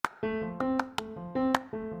Are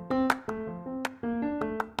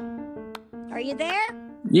you there?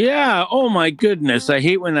 Yeah. Oh my goodness. I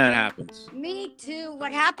hate when that happens. Me too.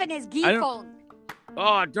 What happened is Guy phoned.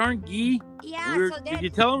 Oh, darn Guy. Yeah. So then, did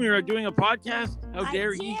you tell him we were doing a podcast? How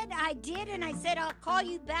dare he? I did, and I said I'll call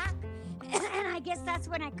you back, and I guess that's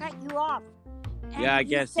when I cut you off. And yeah, I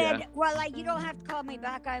guess. Said, well, you don't have to call me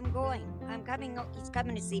back. I'm going. I'm coming. He's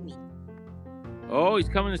coming to see me. Oh, he's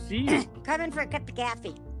coming to see you. Coming for a cup of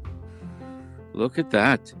coffee. Look at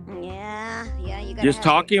that. Yeah, you got just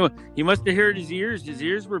talking. He must have heard his ears. His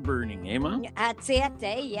ears were burning, eh, Mom? That's it,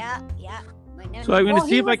 eh? Yeah. So I'm going to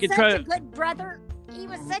see if I can try. He was such a good brother. He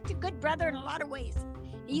was such a good brother in a lot of ways.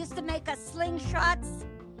 He used to make us slingshots.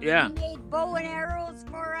 Yeah. He made bow and arrows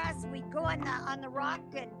for us. We'd go on the rock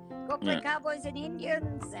and go play Cowboys and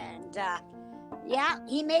Indians. And,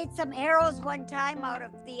 he made some arrows one time out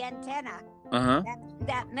of the antenna. Uh-huh.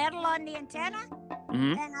 That metal on the antenna.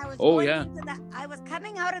 Mm-hmm. And I was I was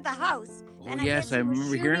coming out of the house. Oh, yes, I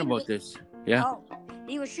remember hearing about this. Yeah. Oh,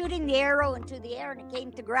 he was shooting the arrow into the air, and it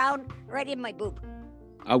came to ground right in my boob.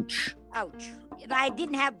 Ouch. I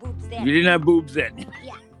didn't have boobs then. You didn't have boobs then.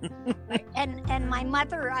 Yeah. and my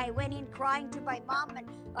mother, I went in crying to my mom, and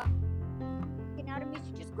out of me,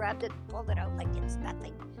 she just grabbed it, pulled it out like it's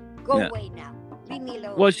nothing. Go away now. Leave me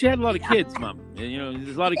alone. Well, she had a lot of kids, Mom. You know,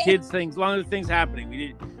 there's a lot of kids things, a lot of things happening.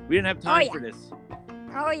 We didn't have time for this.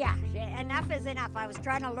 Oh yeah, enough is enough. I was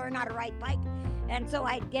trying to learn how to ride bike, and so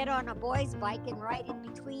I'd get on a boy's bike and ride in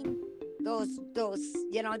between those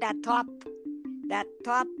that top.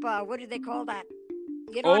 What do they call that?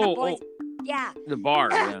 Yeah. The bar.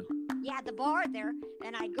 Yeah. Yeah, the bar there,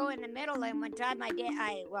 and I'd go in the middle. And one time I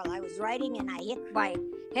was riding and I hit my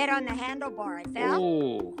head on the handlebar. I fell.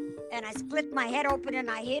 Oh. And I split my head open and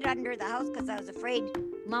I hid under the house because I was afraid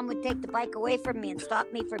Mom would take the bike away from me and stop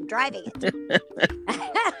me from driving it.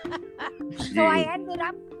 So I ended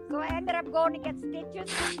up going to get stitches.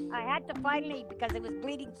 I had to finally, because it was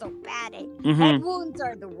bleeding so bad. Mm-hmm. Head wounds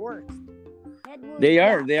are the worst. They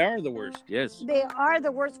are the worst, yes. They are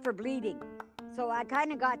the worst for bleeding. So I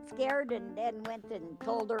kind of got scared and then went and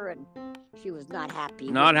told her, and she was not happy.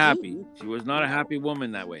 Not happy. She was not a happy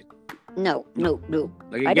woman that way. No.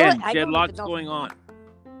 Like again, she had lots going on.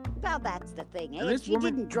 Well, that's the thing. She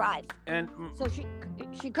didn't drive, and so she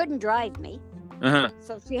couldn't drive me. Uh-huh.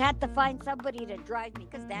 So she had to find somebody to drive me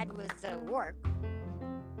because Dad was work.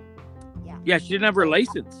 Yeah. Yeah, she didn't have her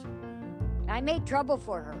license. I made trouble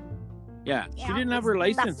for her. Yeah, she didn't have her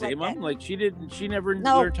license, eh, Mom? Like she never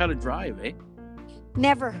learned how to drive, eh?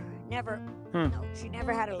 Never. No, she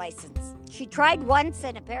never had a license. She tried once,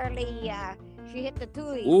 and apparently she hit the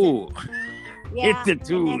toolies. Ooh, hit the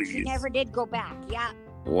toolies. And she never did go back. Yeah.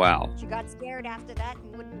 Wow. She got scared after that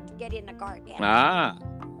and wouldn't get in the car again. Ah.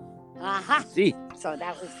 Uh-huh. See. So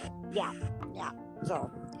that was, yeah. So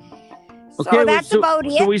that's about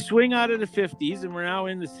it. So we swing out of the 50s, and we're now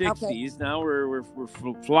in the 60s. Okay. Now we're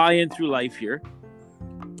flying through life here.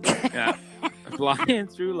 Yeah, flying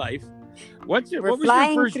through life. What was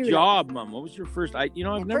your first job, Mom? What was your first?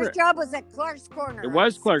 First job was at Clark's Corner. It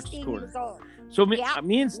was Clark's Corner. So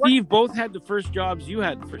me and Steve both had the first jobs you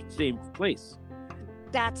had for the same place.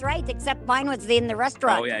 That's right, except mine was in the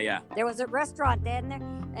restaurant. Oh, yeah. There was a restaurant then there,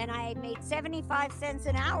 and I made 75 cents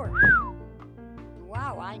an hour.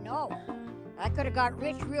 Wow, I know. I could have got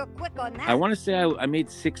rich real quick on that. I want to say I made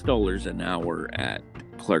 $6 an hour at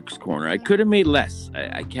Clark's Corner. I could have made less.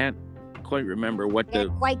 I can't quite remember what I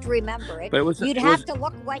can't quite remember it. But You'd have to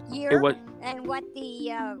look what year and what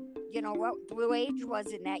the... what the wage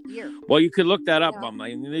was in that year. Well, you could look that up, Mom.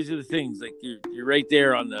 I mean, these are the things. Like you're right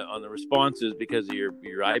there on the responses because of your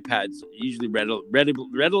iPad's usually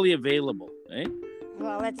readily available, eh?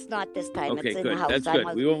 Well, it's not this time. Okay, it's in good. the house. That's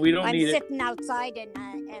good. We don't need it. I'm sitting outside and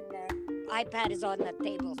the iPad is on the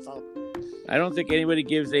table, so. I don't think anybody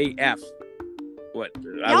gives a F what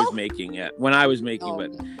I was making when I was making.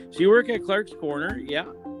 But so you work at Clark's Corner, yeah.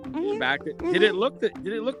 Mm-hmm. Back, did it look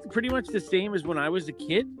pretty much the same as when I was a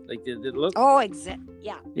kid? Like did it look? Oh,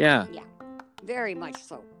 yeah, very much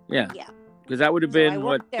so. Yeah, because that would have been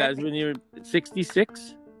that was when you were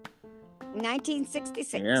 66.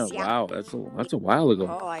 1966. Yeah, wow, that's a while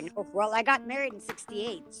ago. Oh, I know. Well, I got married in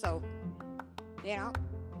 68, so Yeah.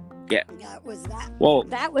 That was that. Well,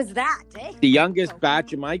 that was that, eh? The youngest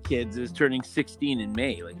batch of my kids is turning 16 in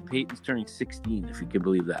May. Like Peyton's turning 16, if you could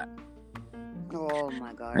believe that. Oh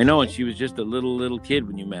my gosh. I know, and she was just a little kid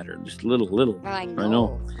when you met her. Just little. I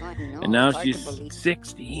know. And now she's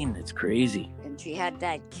 16. It's crazy. And she had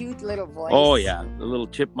that cute little voice. Oh yeah, the little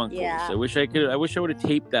chipmunk voice. I wish I would have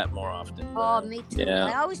taped that more often. Oh, me too. Yeah.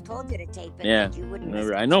 I always told you to tape it, yeah. but you wouldn't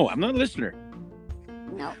listen. I know. I'm not a listener.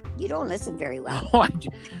 No, you don't listen very well. Oh,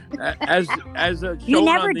 as a show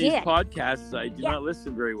on these podcasts, I do not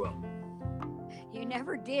listen very well. You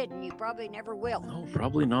never did, and you probably never will. No,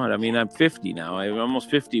 probably not. I mean, I'm 50 now. I'm almost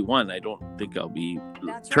 51. I don't think I'll be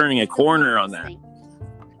turning a corner on that.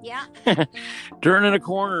 Yeah. Turning a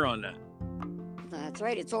corner on that. That's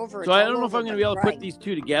right. It's over. So I don't know if I'm going to be able to put these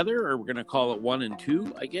two together, or we're going to call it 1 and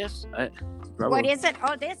 2, I guess. What is it?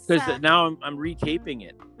 Oh, this. Because now I'm retaping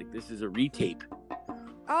it. Like, this is a retape.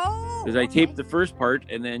 Oh. Because I taped the first part,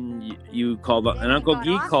 and then you called, and Uncle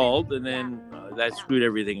Guy called, and then that screwed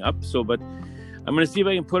everything up. So, but I'm going to see if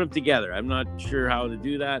I can put them together. I'm not sure how to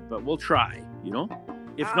do that, but we'll try, you know?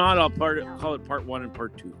 If not, I'll call it part 1 and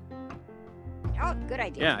part 2. Oh, good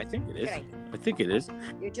idea. Yeah, I think it is. I think it is.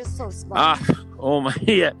 You're just so smart. Oh my,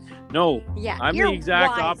 yeah. No. Yeah, I'm the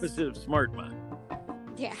exact opposite of smart, man.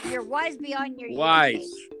 Yeah, you're wise beyond your Wise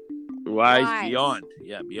beyond.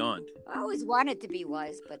 Yeah, beyond. I always wanted to be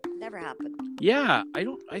wise, but it never happened. Yeah, I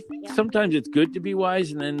think sometimes it's good to be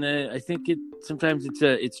wise, and then I think sometimes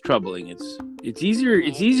it's troubling. It's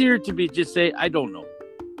easier to be just say I don't know.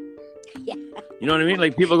 Yeah. You know what I mean?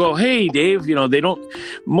 Like people go, "Hey, Dave." You know,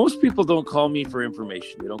 most people don't call me for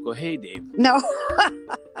information. They don't go, "Hey, Dave." No.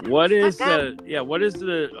 What is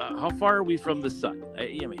how far are we from the sun?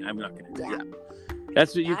 I mean, I'm not going to. Yeah.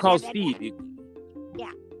 That's what you call Steve.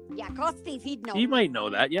 Yeah, call Steve. He'd know. He might know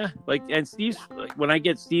that. Yeah. And Steve's when I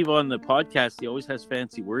get Steve on the podcast, he always has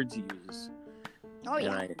fancy words he uses. Oh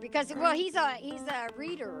yeah, because he's a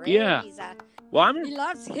reader. Right? Yeah. He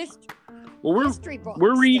loves history. Well, history books.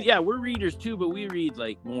 we're readers too, but we read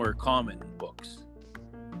like more common books.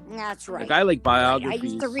 That's right. Like I like biographies. I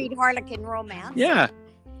used to read Harlequin romance. Yeah.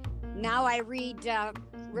 Now I read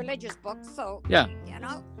religious books. So yeah, you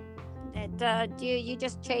know, you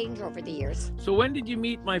just change over the years. So when did you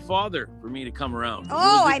meet my father for me to come around?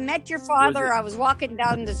 Oh, I met your father. I was walking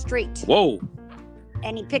down the street. Whoa.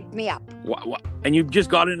 And he picked me up. What? And you just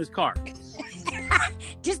got in his car?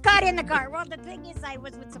 Just got in the car. Well, the thing is, I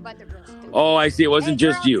was with some other girls too. Oh, I see. It wasn't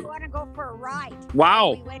just you. You want to go for a ride?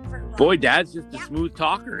 Wow. We went for a ride. Boy, Dad's just a smooth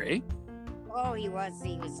talker, eh? Oh, he was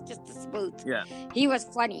just a smooth. Yeah. He was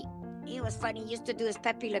funny. He used to do his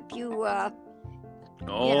Pepe Le Pew.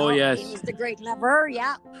 Yes. He was the great lover.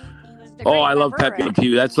 Yeah. I love Pepe Le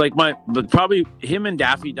Pew. That's like but probably him and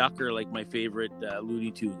Daffy Duck are like my favorite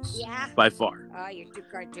Looney Tunes. Yeah. By far. Oh, you're too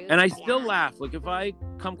cartoons. And I still laugh. Like if I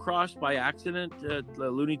come across by accident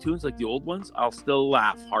Looney Tunes, like the old ones, I'll still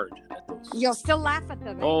laugh hard at those. You'll still laugh at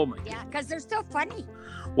them. Oh my. Yeah, because they're still funny.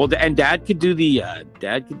 Well, and Dad could do the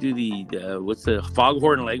what's the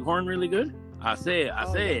Foghorn Leghorn really good? I say.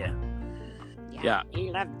 Yeah.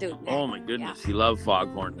 He loved doing that. Oh my goodness, he loved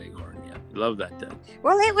Foghorn Leghorn. Yeah, he loved that, Dad.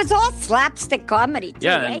 Well, it was all slapstick comedy too,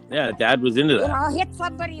 right? Yeah, Dad was into that. Hit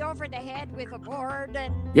somebody over the head with a board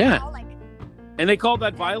and and they called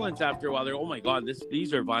that violence after a while. They're, oh my God,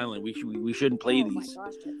 these are violent. We shouldn't play these. My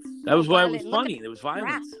gosh, that was why it was funny. There was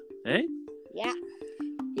violence, eh? Yeah.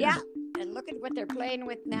 And look at what they're playing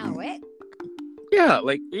with now, eh? Yeah,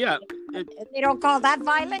 they don't call that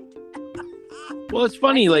violent. Well, it's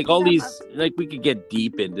funny, like all these, like we could get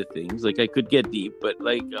deep into things. Like I could get deep, but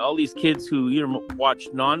like all these kids who watch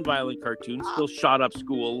non-violent cartoons still shot up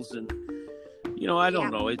schools, and I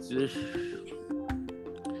don't know. It's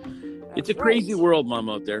a crazy world, Mom,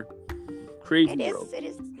 out there. Crazy world.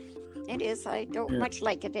 It is. I don't much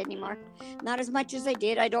like it anymore. Not as much as I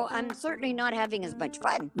did. I'm certainly not having as much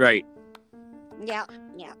fun. Right. Yeah.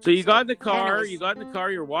 So you got in the car.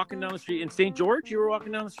 You're walking down the street in St. George. You were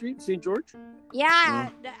walking down the street in St. George. Yeah,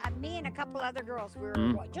 me and a couple other girls were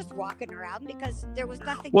just walking around because there was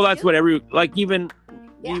nothing. Well, that's what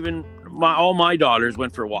even all my daughters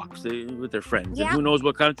went for walks with their friends, and who knows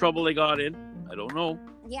what kind of trouble they got in. I don't know.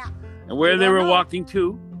 Yeah. And where they were walking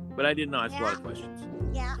to, but I didn't ask a lot of questions.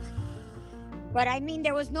 Yeah. But I mean,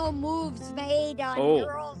 there was no moves made on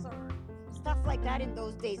girls or stuff like that in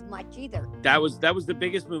those days much either. That was the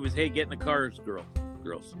biggest move is, hey, get in the cars,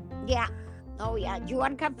 girls. Yeah. Oh yeah. Do you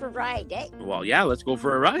want to come for a ride, eh? Well, yeah, let's go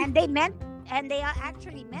for a ride. And they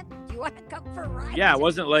actually meant, do you want to come for a ride? Yeah, it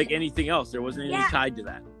wasn't like anything else. There wasn't anything tied to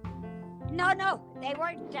that. No. They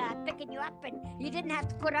weren't picking you up, and you didn't have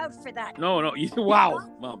to put out for that. No. Wow,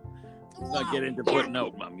 Mom. Let's not get into putting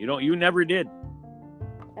out, Mom. You never did.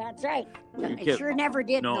 That's right. I sure never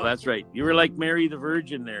did. No, that's right. You were like Mary the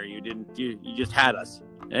Virgin there. You didn't. You just had us,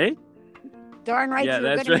 eh? Darn right. Yeah, you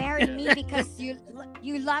were going to marry me because you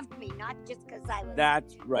loved me, not just because I was.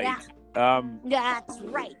 That's right. Yeah. That's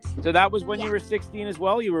right. So that was when you were 16 as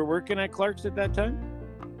well. You were working at Clark's at that time.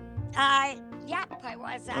 Yep, I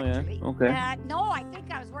was actually. Oh, yeah? Okay. No, I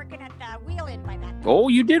think I was working at the Wheel-In by that time. Oh,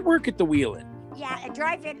 you did work at the Wheel-In. Yeah,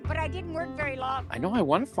 driving, but I didn't work very long. I know. I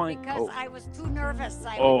want to find because I was too nervous.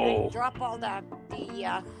 I'd drop all the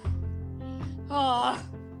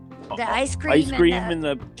ice cream and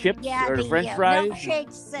the chips or the French fries,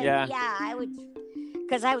 milkshakes. And, I would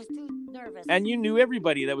because I was too nervous. And you knew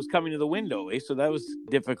everybody that was coming to the window, so that was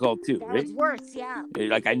difficult too. That was worse, yeah.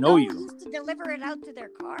 Like I know you used to deliver it out to their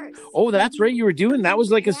cars. Oh, that's right. You were doing that.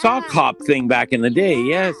 Was like a sock hop thing back in the day.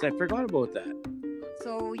 Yes, I forgot about that.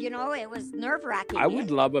 So it was nerve-wracking. I would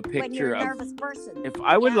love a picture when you're a nervous person. If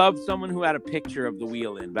I would love someone who had a picture of the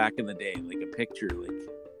Wheel-In back in the day, like a picture, like.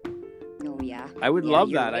 Oh yeah. I would love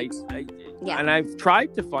that. Right. And I've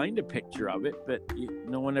tried to find a picture of it, but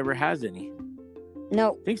no one ever has any.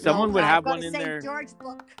 No. I think someone would have one in St. there. George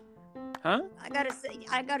book. Huh? I got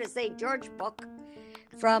a St. George book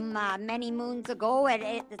from many moons ago, and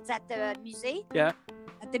it's at the museum. Yeah.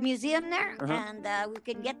 At the museum there, and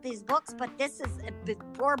we can get these books, but this is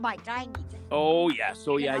before my time even. Oh yeah,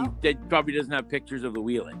 so it probably doesn't have pictures of the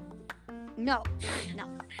Wheel-In. No.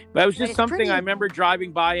 But it was just something I remember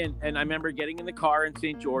driving by, and I remember getting in the car in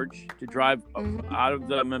St. George to drive out of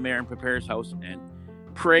the Mère and Papa's house and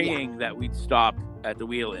praying that we'd stop at the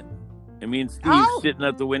Wheel-In. And me and Steve sitting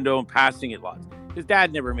out the window and passing it lots. His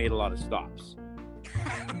dad never made a lot of stops.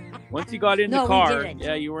 Once he got in the car,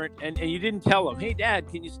 you weren't, and you didn't tell him, "Hey, Dad,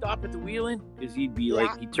 can you stop at the Wheel-In?" Because he'd be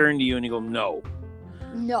like, he'd turn to you and he'd go, "No."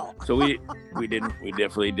 So we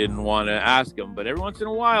definitely didn't want to ask him. But every once in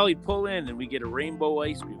a while, he'd pull in and we get a rainbow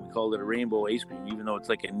ice cream. We called it a rainbow ice cream, even though it's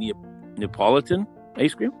like a Neapolitan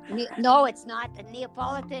ice cream. No, it's not. A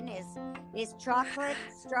Neapolitan is chocolate,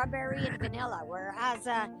 strawberry, and vanilla, whereas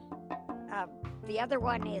the other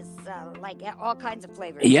one is like all kinds of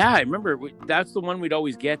flavors. Yeah, I remember that's the one we'd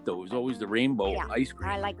always get, though. It was always the rainbow ice cream.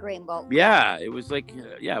 I like rainbow. Yeah, it was like,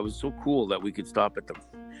 it was so cool that we could stop at them.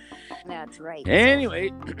 That's right.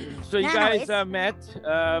 Anyway, so you guys met,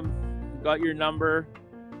 got your number,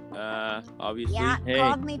 obviously. Yeah,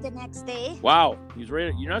 called me the next day. Wow, he's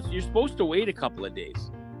ready. You're supposed to wait a couple of days,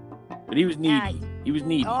 but he was needy. He was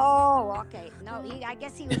needy. Oh, okay. No, I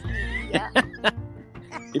guess he was needy. Yeah.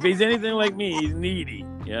 If he's anything like me, he's needy.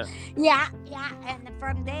 Yeah. Yeah. And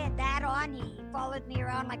from that on, he followed me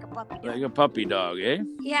around like a puppy dog. Like a puppy dog, eh?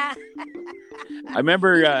 Yeah. I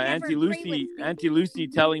remember Auntie Lucy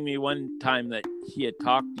telling me one time that he had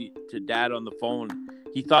talked to Dad on the phone.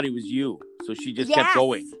 He thought he was you, so she just kept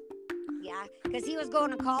going. Yeah, because he was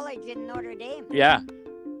going to college in Notre Dame. Yeah.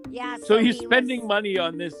 Yeah. So he's spending money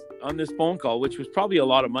on this phone call, which was probably a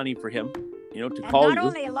lot of money for him. To call you. Not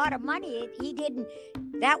only a lot of money, he didn't.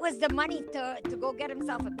 That was the money to go get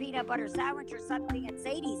himself a peanut butter sandwich or something at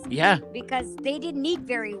Sadie's. Yeah. Because they didn't eat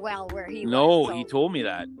very well where he was. No, he told me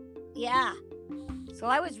that. Yeah. So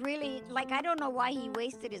I was really, I don't know why he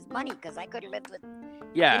wasted his money, because I could have lived with.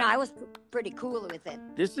 Yeah. I was pretty cool with it.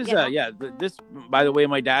 This is this, by the way,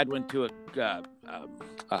 my dad went to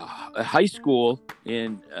a high school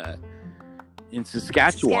in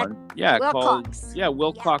Saskatchewan. Wilcox. Called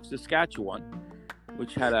Wilcox, Saskatchewan,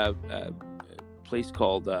 which had a place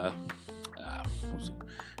called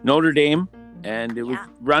Notre Dame, and it was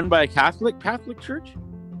run by a Catholic church.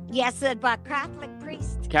 Yes, a Catholic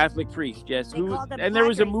priest. Catholic priest, yes. And there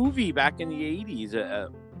was a movie back in the 80s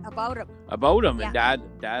about him. And Dad,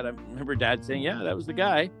 I remember Dad saying, "Yeah, that was the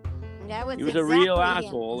guy. He was a real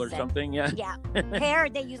asshole or something." Yeah. Yeah. Pear,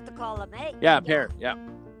 they used to call him, eh? Yeah, Pear. Yeah.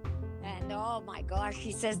 And oh my gosh,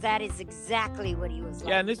 he says that is exactly what he was like.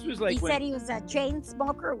 Yeah, and this was like he said he was a chain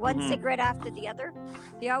smoker, one cigarette after the other.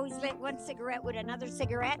 He always lit one cigarette with another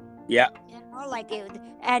cigarette. Yeah.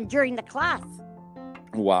 And during the class.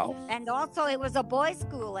 Wow. And also it was a boys'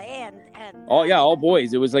 school, and all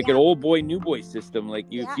boys. It was like an old boy, new boy system. Like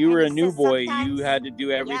if you were a new boy, you had to do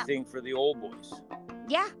everything for the old boys.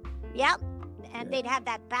 Yeah. And they'd have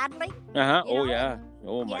that paddling. Oh yeah.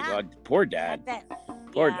 Oh my God. Poor Dad.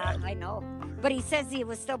 Poor Dad. I know. But he says he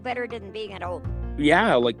was still better than being at home.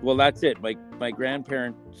 Yeah, that's it. My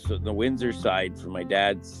grandparents, the Windsor side, from my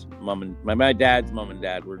dad's mom and my dad's mom and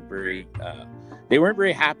dad weren't very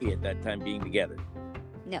happy at that time being together.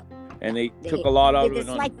 No. And they took a lot out of it. They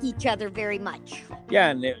disliked each other very much. Yeah,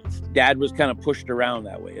 and Dad was kind of pushed around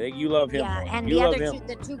that way. Like, you love him. Yeah, and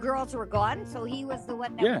the two girls were gone, so he was the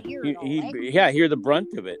one that would hear it all, hear the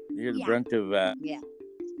brunt of it. The brunt of...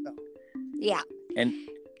 Yeah. And...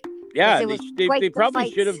 Yeah, they probably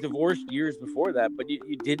should have divorced years before that, but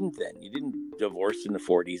you didn't then. You didn't divorce in the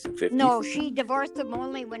 40s and 50s. No, she divorced him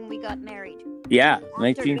only when we got married. Yeah,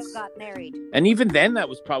 After we got married. And even then, that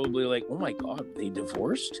was probably like, oh my God, they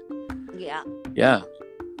divorced? Yeah. Yeah.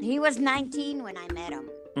 He was 19 when I met him.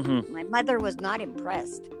 Mm-hmm. My mother was not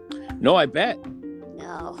impressed. No, I bet.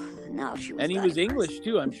 No, No, she was. And he was English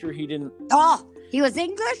too. I'm sure he didn't. Oh, he was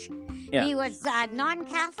English. Yeah. He was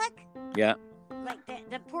non-Catholic. Yeah. Like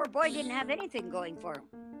the poor boy didn't have anything going for him.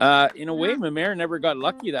 In a way, my mare never got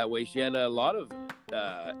lucky that way. She had a lot of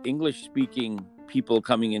English-speaking people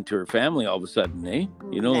coming into her family all of a sudden, eh?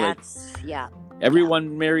 You know, That's,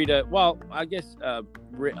 everyone married I guess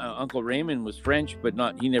Uncle Raymond was French, but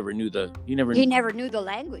he never knew the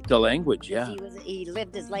language. The language, yeah. He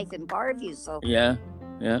lived his life in Barview, so yeah.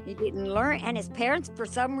 He didn't learn, and his parents, for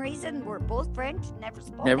some reason, were both French.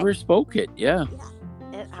 Never spoke it. Yeah.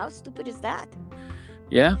 How stupid is that?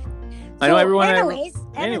 Yeah. So, I know everyone. Anyways.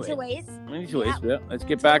 Yeah. Let's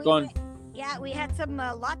get back on. Yeah, we had some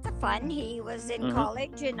lots of fun. He was in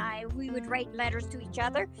college, and we would write letters to each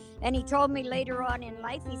other. And he told me later on in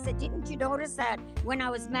life, he said, "Didn't you notice that when I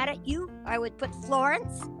was mad at you, I would put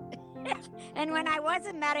Florence, and when I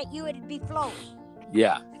wasn't mad at you, it'd be Flo."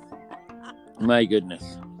 Yeah. My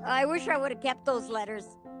goodness. I wish I would have kept those letters.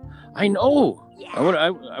 I know. Yeah.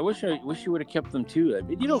 I wish you would have kept them too. I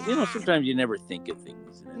mean, you know, sometimes you never think of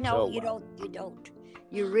things. No, you don't.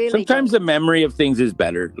 You really. Sometimes the memory of things is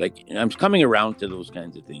better. Like, I'm coming around to those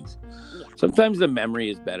kinds of things. Yeah. Sometimes the memory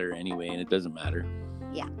is better anyway, and it doesn't matter.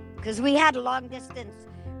 Yeah, because we had a long distance,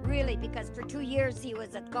 really, because for 2 years he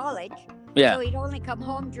was at college. Yeah. So he'd only come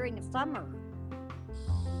home during the summer.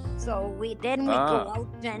 So we'd go out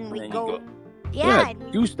and we'd go. Yeah,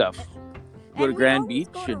 do stuff. Go to Grand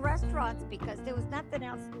Beach. Go to restaurants because there was nothing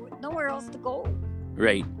else, nowhere else to go.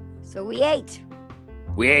 Right. So we ate.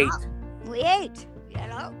 You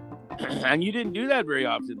know. And you didn't do that very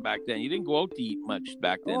often back then. You didn't go out to eat much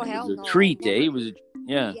back then. Oh, it hell was a no. treat, eh? It was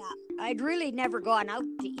Yeah, I'd really never gone out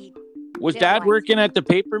to eat. Was Dad working at the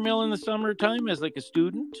paper mill in the summertime as like a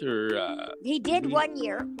student, or? He did 1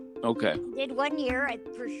 year. Okay. He did 1 year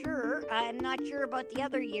for sure. I'm not sure about the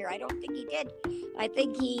other year. I don't think he did. I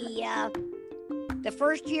think he. The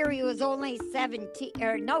first year he was only 17,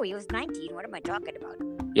 or no, he was 19. What am I talking about?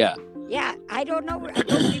 Yeah. Yeah, I don't know. I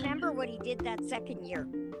don't remember what he did that second year.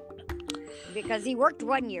 Because he worked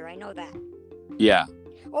 1 year, I know that. Yeah.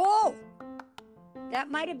 Oh,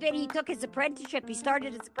 that might have been, he took his apprenticeship. He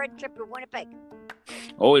started his apprenticeship in Winnipeg.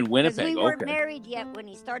 Oh, in Winnipeg, because we weren't married yet when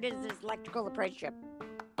he started his electrical apprenticeship.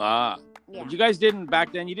 Ah. Yeah. But you guys didn't,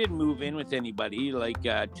 back then, you didn't move in with anybody, like,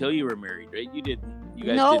 till you were married, right? You guys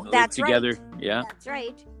didn't live together. Right. Yeah. That's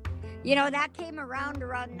right. You know, that came around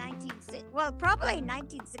probably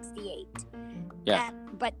 1968. Yeah.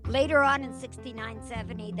 But later on in 69,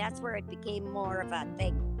 70, that's where it became more of a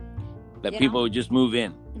thing. That people would just move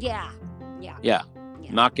in. Yeah.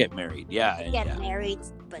 Not get married. Yeah. Get married,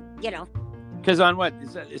 but, Because on what?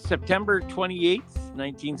 Is that September 28th,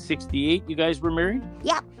 1968, you guys were married?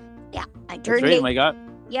 Yeah. I turned That's right, my God.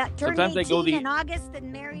 Yeah, turned Sometimes 18 in August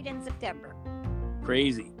and married in September.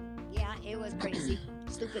 Crazy. Yeah, it was crazy.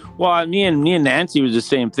 Stupid. Well, me and Nancy was the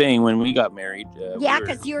same thing when we got married. Yeah,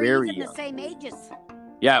 because you were even the same ages.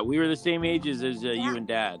 Yeah, we were the same ages as you and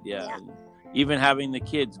Dad. Yeah. Even having the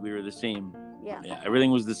kids, we were the same. Yeah,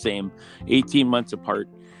 everything was the same. 18 months apart.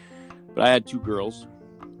 But I had 2 girls,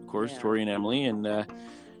 of course, Tori and Emily, and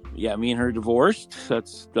me and her divorced.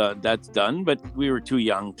 That's done. But we were too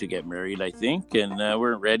young to get married, I think, and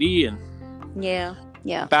weren't ready. And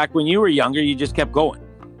yeah. Back when you were younger, you just kept going.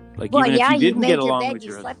 Like, even if you didn't get along with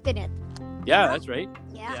your husband. You slept in it. Yeah, that's right.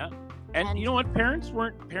 Yeah. And you know what? Parents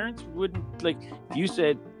wouldn't, like, if you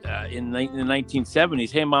said in the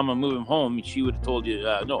 1970s, "Hey, Mom, I'm moving home," she would have told you,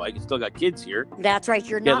 "No, I still got kids here." That's right.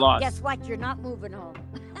 You're not. Lost. Guess what? You're not moving home.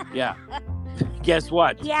 Yeah. Guess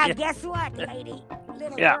what? Yeah. Guess what, lady?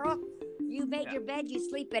 Little girl, you made your bed. You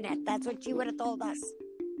sleep in it. That's what she would have told us.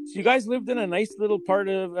 So you guys lived in a nice little part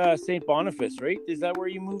of St. Boniface, right? Is that where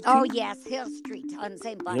you moved to? Oh, yes. Hill Street on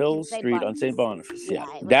St. Boniface. Hill Street on St. Boniface, yeah.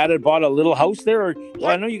 Dad had bought a little house there? Well,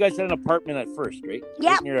 I know you guys had an apartment at first, right?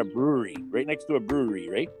 Yeah. Right near a brewery. Right next to a brewery,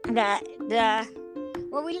 right? No,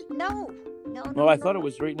 I thought it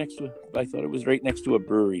was right next to a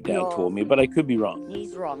brewery, Dad told me, but I could be wrong.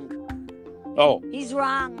 He's wrong. Oh. He's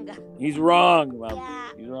wrong. He's wrong, Mom. Yeah.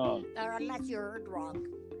 He's wrong. Or unless you heard wrong.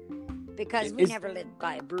 Because we never lived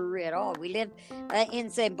by a brewery at all. We lived in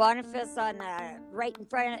St. Boniface on right in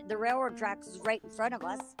front of the railroad tracks, was right in front of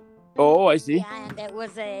us. Oh, I see. Yeah, and it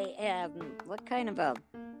was what kind of a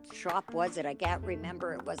shop was it? I can't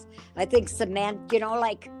remember. It was, I think, cement,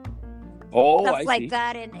 like stuff like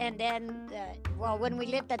that. And then, when we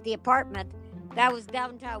lived at the apartment, that was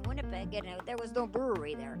downtown Winnipeg, and there was no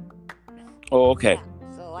brewery there. Oh, okay.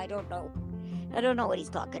 Yeah, so I don't know. I don't know what he's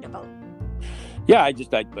talking about. Yeah, I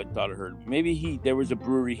thought I heard maybe there was a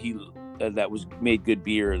brewery he that was made good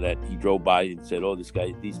beer that he drove by and said, "Oh, this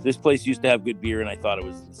place used to have good beer," and I thought it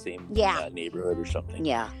was the same neighborhood or something.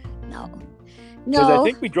 Yeah, no. Because I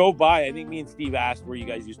think we drove by. I think me and Steve asked where you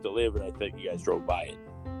guys used to live, and I think you guys drove by it.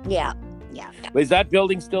 Yeah. But is that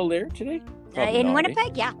building still there today? In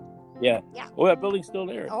Winnipeg, Yeah. Oh, that building's still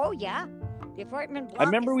there. Oh, yeah. The apartment block. I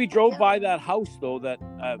remember we drove by that house though that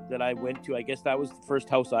I went to. I guess that was the first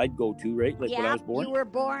house I'd go to, right? Like when I was born. You were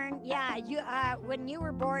born. Yeah, when you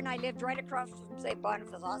were born, I lived right across from St.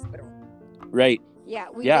 Boniface Hospital. Right. Yeah,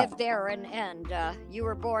 we lived there, and you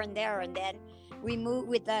were born there, and then we moved.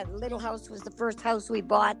 With that little house was the first house we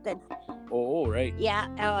bought. That. Oh, right. Yeah.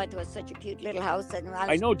 Oh, it was such a cute little house, and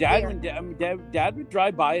I know Dad. Dad would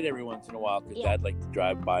drive by it every once in a while because Dad liked to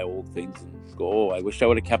drive by old things and go, "Oh, I wish I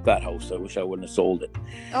would have kept that house. I wish I wouldn't have sold it."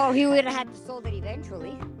 Oh, he would have had to sold it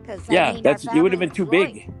eventually because it would have been too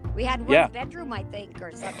big. We had one bedroom, I think,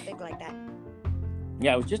 or something like that.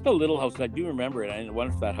 Yeah, it was just a little house. I do remember it. I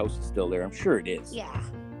wonder if that house is still there. I'm sure it is. Yeah.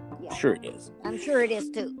 Sure it is. I'm sure it is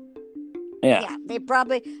too. Yeah.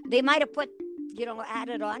 They might have put,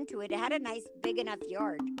 added on to it. It had a nice big enough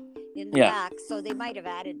yard in the back, so they might have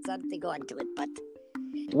added something onto it. But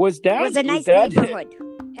it was a nice neighborhood.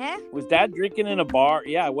 Was Dad drinking in a bar?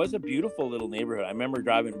 Yeah, it was a beautiful little neighborhood. I remember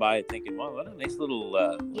driving by it thinking, wow, what a nice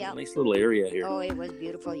little area here. Oh, it was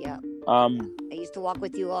beautiful, yeah. I used to walk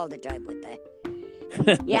with you all the time with that.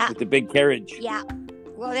 Yeah. With the big carriage. Yeah.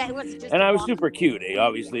 Well, that was just. And I was super cute.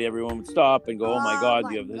 Obviously, everyone would stop and go, "Oh my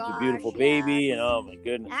God, you have such a beautiful baby!" And oh my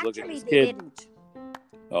goodness, look at this kid. Didn't.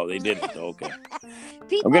 Oh, they didn't. Okay.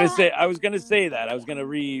 I was gonna say that. I was gonna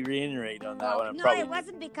reiterate on that one. No, it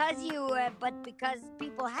wasn't because but because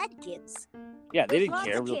people had kids. Yeah, they didn't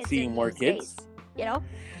care. We'll see more kids. There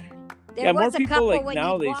was more a people couple like when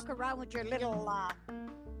now. You walk around with your little,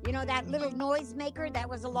 that little noise maker that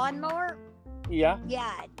was a lawnmower. Yeah,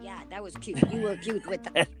 that was cute. You were cute with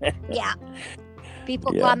them. Yeah.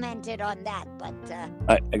 People commented on that, but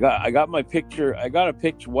I got my picture. I got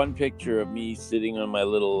one picture of me sitting on my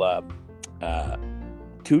little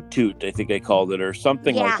toot, I think I called it, or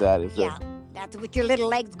something like that. That's with your little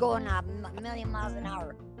legs going a million miles an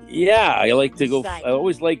hour. Yeah, I like to go. I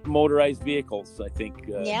always like motorized vehicles. I think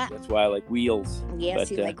that's why I like wheels.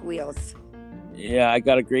 Yes, you like wheels. Yeah, I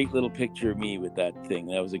got a great little picture of me with that thing.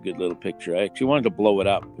 That was a good little picture. I actually wanted to blow it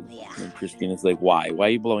up. Yeah. And Christina's like, why? Why are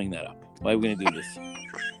you blowing that up? Why are we going to do this?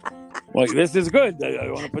 Like, this is good. I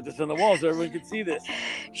want to put this on the wall so everyone can see this.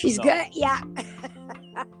 She's good. Yeah.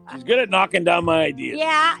 She's good at knocking down my ideas.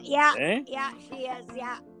 Yeah. Eh? Yeah, she is.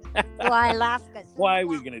 Yeah. So I laugh. Why are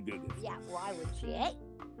we going to do this? Yeah, why would she? Eh?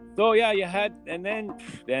 So, yeah, you had, and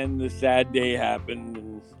then the sad day happened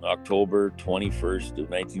on October 21st of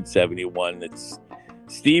 1971. It's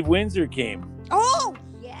Steve Windsor came. Oh,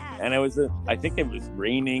 yes. And I think it was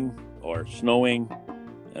raining or snowing.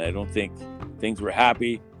 And I don't think things were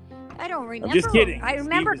happy. I don't remember. I'm just kidding. I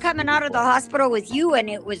remember coming out of the hospital with you, and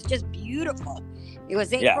it was just beautiful. It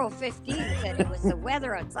was April 15th, and it was the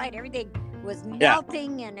weather outside. Everything was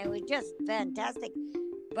melting, and it was just fantastic.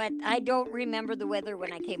 But I don't remember the weather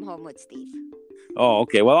when I came home with Steve. Oh,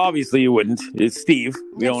 okay. Well, obviously you wouldn't. It's Steve.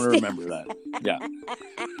 We don't remember that. Yeah.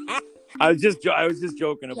 I was just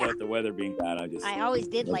joking about the weather being bad. I always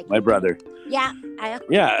did like my brother. Yeah.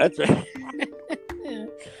 Yeah, that's right.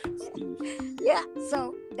 Yeah.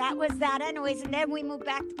 So that was that, anyways, and then we moved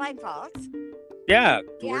back to Pine Falls. Yeah,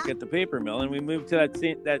 to work at the paper mill, and we moved to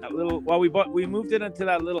that little. Well, we moved it into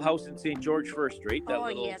that little house in St. George First Street. That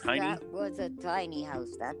little tiny. That was a tiny house.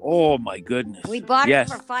 Oh my goodness! We bought it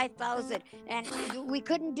for $5,000, and we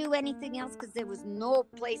couldn't do anything else because there was no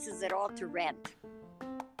places at all to rent.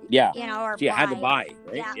 Yeah, or so you had to buy,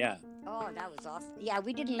 right? Yeah. Oh, that was awesome. Yeah,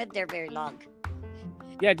 we didn't live there very long.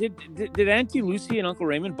 Yeah, did Auntie Lucy and Uncle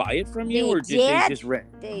Raymond buy it from you, or did they just rent?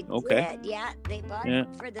 They did. Yeah, they bought it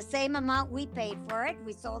for the same amount we paid for it.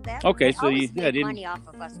 We sold that. Okay, so you made money off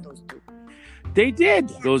of us, those two. They did.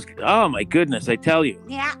 Those. Oh my goodness, I tell you.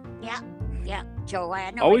 Yeah.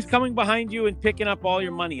 Joanne. Always coming behind you and picking up all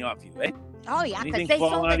your money off you, eh? Oh yeah, because they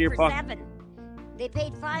sold it for $7. They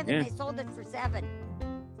paid $5 and they sold it for $7.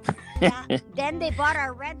 Yeah. Then they bought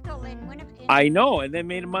our rental in Winnipeg. I know, and they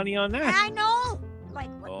made money on that. I know. Like,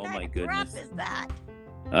 what my crap goodness. is that?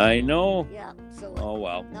 I know. Yeah. So. Oh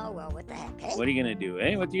well. No, well, what the heck? Eh? What are you gonna do?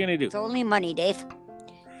 Eh? What are you gonna do? It's only money, Dave.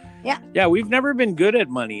 Yeah. Yeah, we've never been good at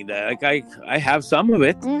money. Like I have some of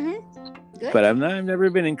it. Mm-hmm. Good. But I've never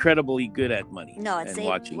been incredibly good at money. No, it's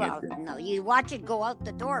watching it. No, you watch it go out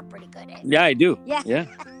the door pretty good. Eh? Yeah, I do. Yeah. Yeah.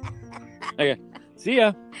 Okay. See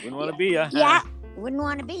ya. Wouldn't want to be ya. Yeah. Wouldn't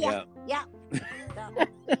want to be ya. Yeah.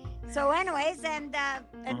 So anyways, and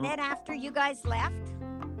then after you guys left.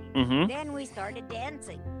 Mm-hmm. Then we started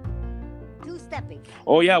dancing. Two-stepping.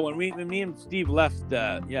 Oh yeah, when me and Steve left,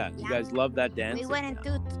 you guys loved that dancing. We went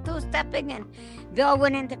into two-stepping, and Bill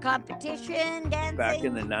went into competition dancing. Back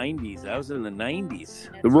in the 90s. That was in the 90s.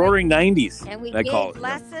 The roaring 90s. And we gave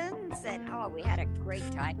lessons, and we had a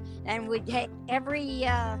great time. And we'd hit every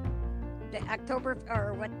the October,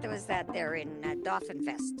 or what was that there in Dauphin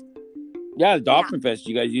Fest. Yeah, the Dauphin Fest.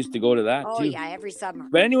 You guys used to go to that too. Oh yeah, every summer.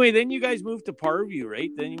 But anyway, then you guys moved to Parview, right?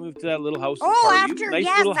 Then you moved to that little house. After the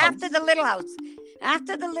little house.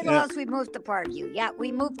 After the little house, we moved to Parview. Yeah,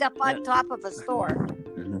 we moved up on top of a store,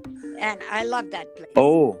 and I love that place.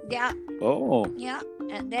 Oh. Yeah. Oh. Yeah,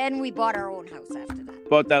 and then we bought our own house after that.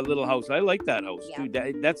 Bought that little house. I like that house too.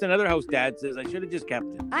 That's another house Dad says I should have just kept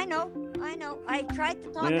it. I know. I tried to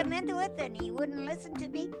talk him into it, and he wouldn't listen to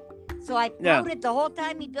me. So I pouted the whole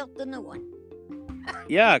time he built the new one.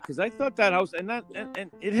 Yeah, because I thought that house and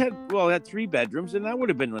it had 3 bedrooms, and that would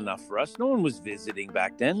have been enough for us. No one was visiting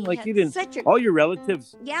back then. Like you didn't. All your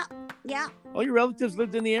relatives. Yeah. All your relatives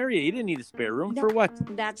lived in the area. You didn't need a spare room for what?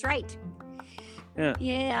 That's right. Yeah.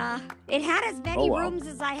 Yeah. It had as many rooms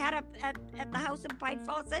as I had at the house in Pine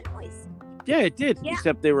Falls, anyways. Yeah, it did. Yeah.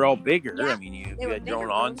 Except they were all bigger. Yeah. I mean, you had your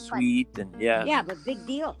own ensuite and Yeah, but big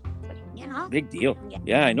deal. Big deal.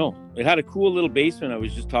 Yeah, I know. It had a cool little basement. I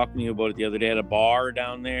was just talking to you about it the other day. It had a bar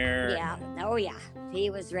down there. Yeah. Oh, yeah.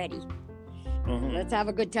 He was ready. Mm-hmm. Let's have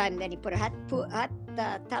a good time. Then he put a hot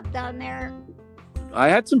tub down there. I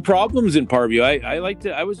had some problems in Parview.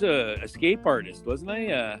 I was a escape artist, wasn't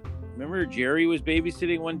I? Remember Jerry was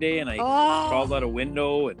babysitting one day, and I crawled out a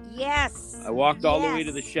window. And yes. I walked all the way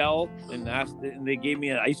to the Shell and they gave me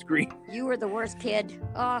an ice cream. You were the worst kid.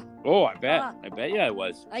 I bet. I bet I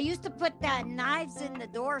was. I used to put knives in the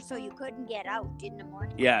door so you couldn't get out in the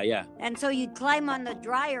morning. Yeah. And so you'd climb on the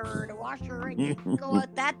dryer or the washer and you'd go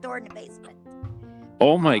out that door in the basement.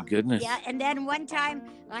 Oh my goodness. Yeah, and then one time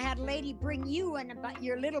I had a lady bring you and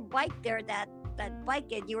your little bike there, that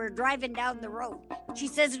bike, and you were driving down the road. She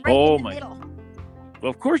says in the middle. Well,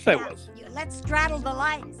 of course I was. Let's straddle the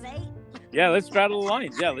lines, eh? Yeah, let's straddle the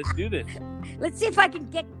lines. Yeah, let's do this. Let's see if I can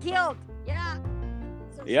get killed. Yeah.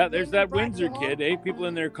 So there's that Windsor kid, eh? People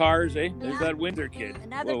in their cars, eh? There's that Windsor kid.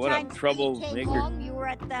 Another time, what a troublemaker. Home, you were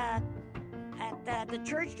at the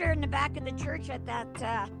church there in the back of the church at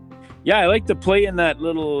that. Yeah, I like to play in that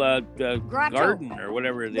little garden or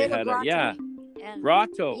whatever they had.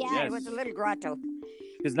 Grotto. Yeah, it was a little grotto.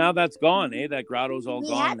 Because now that's gone, eh? That grotto's all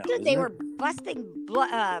gone now. They were busting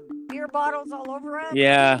beer bottles all over us.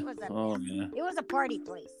 Yeah. It was a party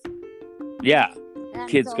place. Yeah. And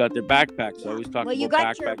kids got their backpacks. I always talk about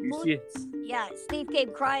backpacks. You see? Yeah, Steve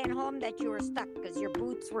came crying home that you were stuck because your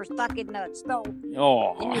boots were stuck in the snow.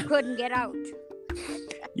 Oh. And you couldn't get out.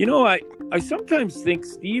 You know, I sometimes think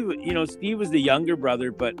Steve was the younger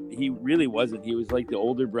brother, but he really wasn't. He was like the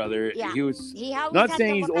older brother. Yeah. He was not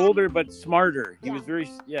saying he's older, but smarter. He was very,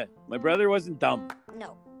 my brother wasn't dumb.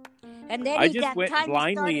 No. And then I just went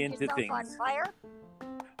blindly into things. On fire?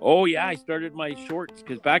 Oh, yeah. I started my shorts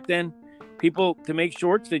because back then, people, to make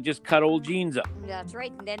shorts, they just cut old jeans up. That's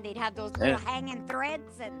right. And then they'd have those little hanging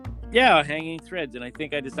threads. Yeah, hanging threads. And I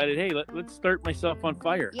think I decided, hey, let's start myself on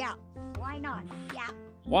fire. Yeah. Why not? Yeah.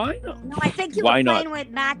 Why not? No, I think you were playing with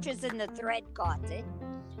matches and the thread caught it.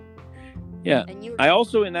 Yeah. I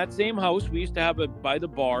also, in that same house, we used to have by the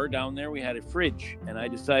bar down there, we had a fridge. And I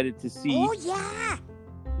decided to see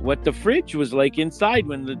what the fridge was like inside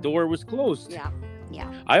when the door was closed. Yeah.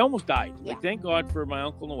 I almost died. Yeah. Like, thank God for my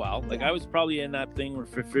Uncle Noel. Like, I was probably in that thing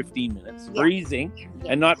for 15 minutes, freezing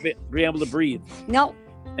and not be able to breathe. No.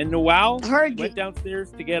 And Noel went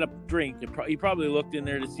downstairs to get a drink. He probably looked in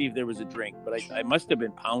there to see if there was a drink, but I must have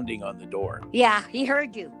been pounding on the door. Yeah, he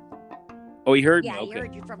heard you. Oh, he heard me? Yeah, he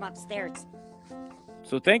heard you from upstairs.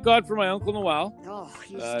 So thank God for my Uncle Noel. Oh,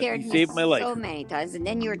 you scared me saved my life so many times. And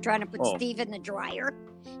then you were trying to put Steve in the dryer.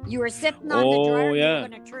 You were sitting on the dryer. You were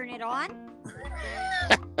going to turn it on.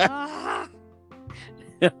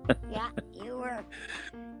 Yeah, you were.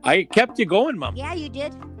 I kept you going, Mom. Yeah, you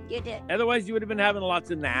did. You did. Otherwise, you would have been having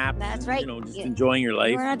lots of naps. That's right. Just enjoying your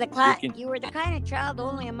life. You were the kind of child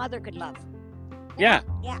only a mother could love. Yeah.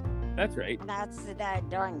 That's right. That's that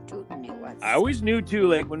darn tootin' it was. I always knew too,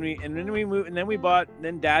 like when we moved, and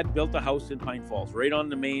then Dad built a house in Pine Falls, right on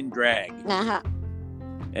the main drag. The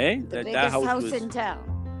biggest house in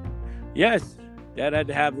town. Yes. Dad had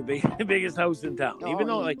to have the biggest house in town, even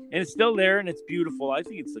though and it's still there and it's beautiful. I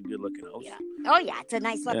think it's a good looking house. Yeah. Oh yeah, it's a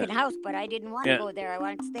nice looking house, but I didn't want to go there. I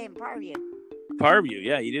wanted to stay in Parview. Parview,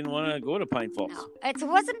 yeah, you didn't want to go to Pine Falls. No, it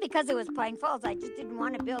wasn't because it was Pine Falls. I just didn't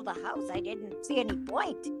want to build a house. I didn't see any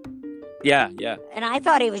point. Yeah. And I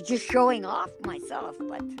thought he was just showing off myself,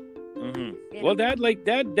 but. Well, Dad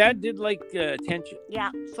did like attention.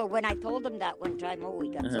 Yeah. So when I told him that one time, he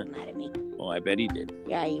got so mad at me. Oh, I bet he did.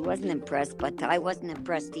 Yeah, he wasn't impressed, but I wasn't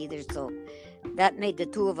impressed either. So that made the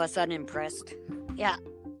two of us unimpressed. Yeah.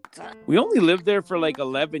 We only lived there for like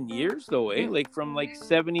 11 years, though, eh? Like from like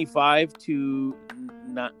 75 to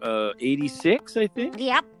 86, I think.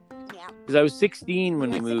 Yep. Because I was 16 when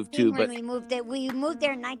we moved too. But we moved there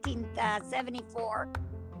in 1974.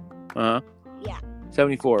 Yeah.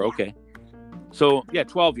 74. Yeah. Okay. So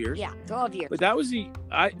 12 years. Yeah, 12 years. But that was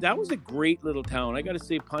a great little town. I got to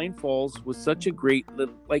say, Pine Falls was such a great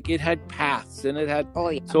little. Like it had paths and it had. Oh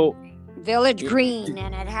yeah. So. Village Green,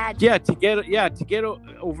 and it had. To get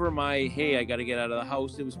over my I got to get out of the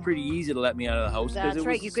house. It was pretty easy to let me out of the house. That's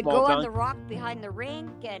right. You could go on the rock behind the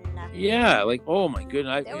rink, and. Like oh my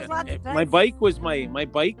goodness, my bike was my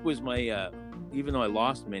even though I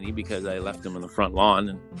lost many because I left them in the front lawn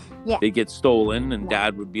and they get stolen, and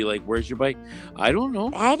Dad would be like, "Where's your bike?" I don't know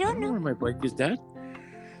where my bike is, Dad.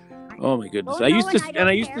 Oh my goodness! I used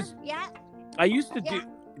to do.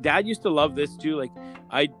 Dad used to love this too. Like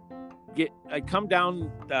I'd come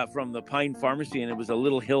down from the Pine Pharmacy, and it was a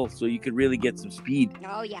little hill, so you could really get some speed.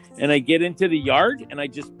 Oh yes. And I get into the yard, and I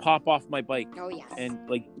just pop off my bike. Oh yes. And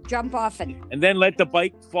like jump off and then let the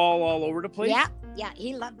bike fall all over the place. Yeah,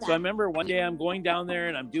 he loved that. So I remember one day I'm going down there,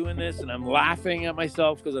 and I'm doing this, and I'm laughing at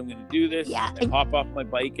myself because I'm going to do this. Yeah. I pop off my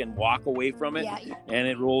bike and walk away from it, and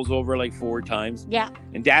it rolls over like 4 times. Yeah.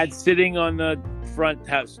 And Dad's sitting on the front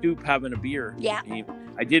stoop having a beer. Yeah.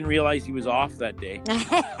 I didn't realize he was off that day.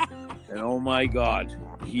 And oh my God,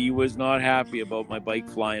 he was not happy about my bike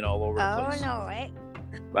flying all over the place. Oh no, eh?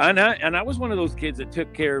 And I was one of those kids that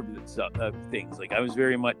took care of things. Like I was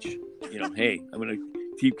very much, hey, I'm going to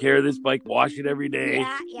keep care of this bike, wash it every day.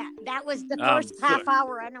 Yeah. That was the first half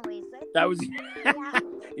hour anyways. That was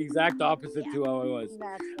exact opposite to how I was.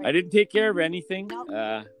 Right. I didn't take care of anything.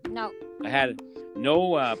 No. I had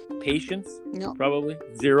no patience. No. Probably.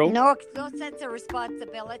 Zero. No sense of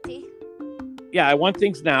responsibility. Yeah, I want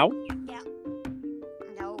things now. Yeah.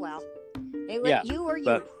 No, well. You were you.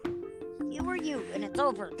 But, you were you, and it's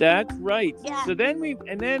over. That's right. Yeah. So then in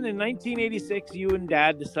 1986, you and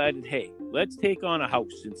Dad decided, hey, let's take on a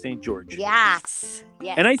house in St. George. Yes.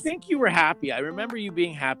 And I think you were happy. I remember you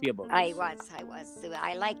being happy about it. I was. I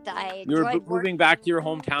enjoyed you were moving back to your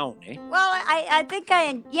hometown, eh? Well, I think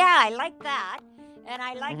I like that. And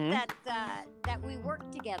I like that we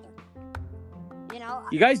worked together.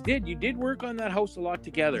 You guys did. You did work on that house a lot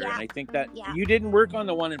together. And I think that you didn't work on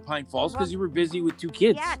the one in Pine Falls because you were busy with 2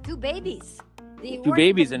 kids. Yeah, 2 babies. 2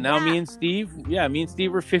 babies. And now me and Steve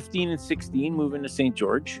were 15 and 16 moving to St.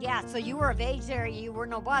 George. Yeah, so you were of age there. You were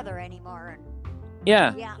no bother anymore.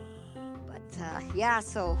 Yeah. Yeah. But,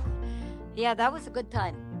 so, that was a good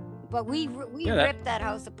time. But we ripped that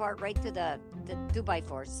house apart right to the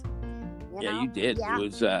 2x4s. You did. Yeah. It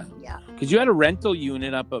was because you had a rental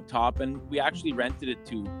unit up top, and we actually rented it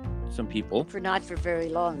to some people. Not for very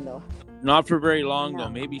long, though. Not for very long, though.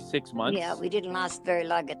 Maybe 6 months. Yeah, we didn't last very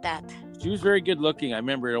long at that. She was very good looking. I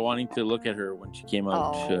remember wanting to look at her when she came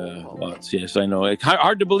out. Lots. Yes, I know. It's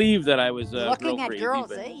hard to believe that I was looking girl at crazy,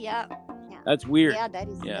 girls. Yeah. That's weird. Yeah, that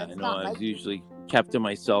is. Yeah, I know. I was usually kept to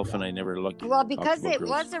myself, and I never looked. Well, because it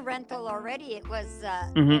was a rental already, it was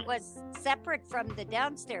separate from the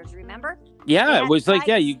downstairs. Remember? Yeah, it was like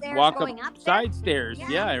you walk up side there. stairs.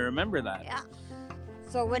 Yeah, I remember that. Yeah.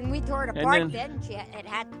 So when we tore it apart, it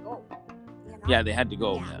had to go. Yeah, they had to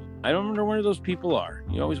go. Yeah. I don't wonder where those people are.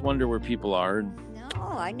 You always wonder where people are. No,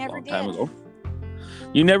 I never did. Time ago.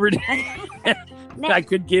 You never did. I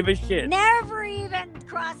could give a shit. Never even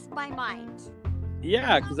crossed my mind.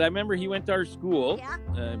 Yeah, because I remember he went to our school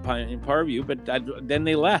in Parview, but then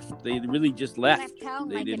they left. They really just left. Left town,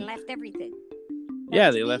 they left everything.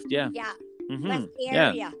 They left. Yeah. Yeah. Mm-hmm. Left the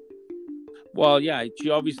area. Yeah. Well, she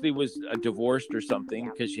obviously was divorced or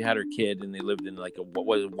something because she had her kid, and they lived in like what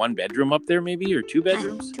was it, 1 bedroom up there, maybe, or 2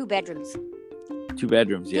 bedrooms? 2 bedrooms. 2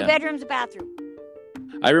 bedrooms. Yeah. 2 bedrooms, a bathroom.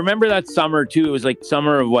 I remember that summer too. It was like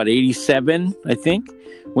summer of 87, I think,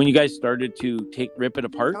 when you guys started to rip it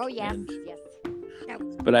apart. Oh yes, yes.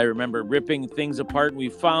 But I remember ripping things apart. We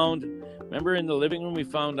found, remember in the living room, we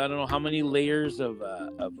found I don't know how many layers of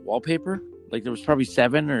wallpaper. Like there was probably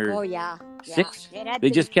 7 or 6. They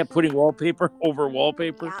just kept putting wallpaper over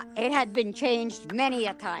wallpaper. Yeah, it had been changed many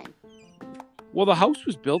a time. Well, the house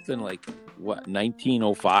was built in like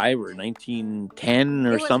 1905 or 1910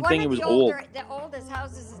 or something. It was old. The oldest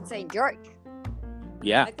houses in St. George.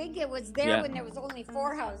 Yeah. I think it was there when there was only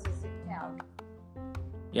 4 houses in town.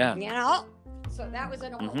 Yeah. So that was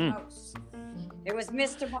an old house. It was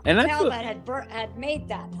Mr. Martel that had made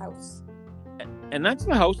that house. And that's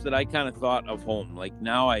the house that I kind of thought of home. Like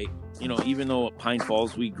now even though at Pine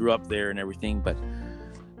Falls, we grew up there and everything, but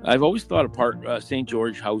I've always thought of St.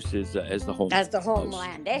 George House as the home. As the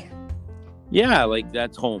homeland, eh? Yeah, like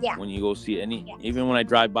that's home when you go see it. Even when I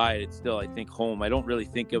drive by it, it's still, I think, home. I don't really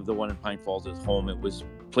think of the one in Pine Falls as home. It was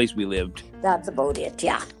a place we lived. That's about it,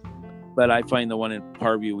 yeah. But I find the one in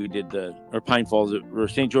Parview, we did or Pine Falls, or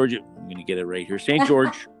St. George, I'm going to get it right here. St.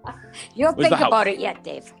 George. You'll think about it yet,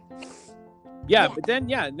 Dave. Yeah, but then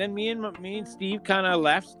me and Steve kind of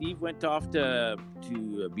left. Steve went off to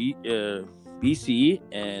BC,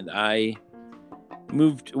 and I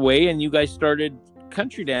moved away, and you guys started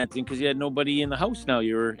country dancing because you had nobody in the house. Now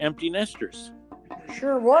you were empty nesters.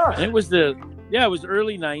 Sure were. And it was it was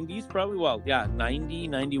early 90s, probably. 90,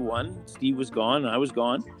 91. Steve was gone, I was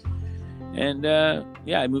gone, and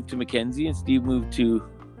I moved to Mackenzie, and Steve moved to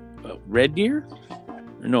Red Deer.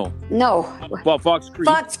 No. Well, Fox Creek.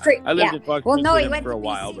 Fox Creek. I lived in Fox Creek. Well, no, he went for to a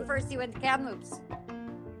while. BC first. He went to Kamloops.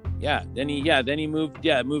 Yeah. Then he moved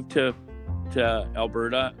to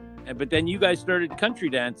Alberta. But then you guys started country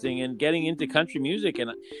dancing and getting into country music.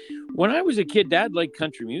 And when I was a kid, Dad liked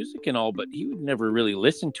country music and all, but he would never really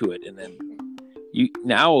listen to it. And then you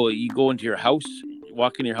go into your house,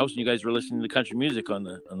 walk in your house, and you guys were listening to country music on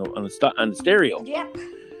the stereo. Yep.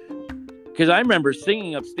 Because I remember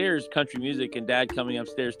singing upstairs country music and Dad coming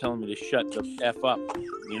upstairs telling me to shut the F up,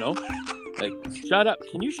 Like, shut up.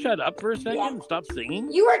 Can you shut up for a second and stop singing?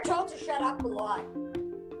 You were told to shut up a lot.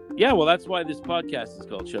 Yeah, well, that's why this podcast is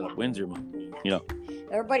called Shut Up Windsor, Mom.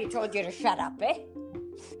 Everybody told you to shut up, eh?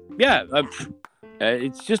 Yeah,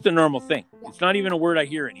 it's just a normal thing. Yeah. It's not even a word I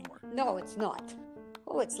hear anymore. No, it's not.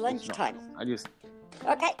 Oh, it's lunchtime.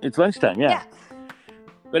 Okay. It's lunchtime, yeah.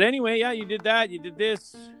 But anyway, you did that. You did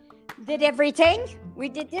this. Did everything. We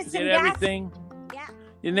did this and that. Did everything. Yeah.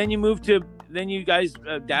 And then you moved to. Then you guys.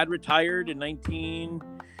 Dad retired in 19.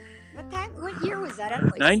 What year was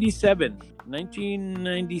that? 97.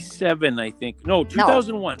 1997, I think. No,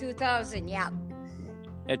 2001. 2000, yeah.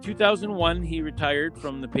 At 2001, he retired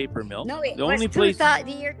from the paper mill. No, it was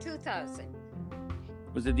the year 2000.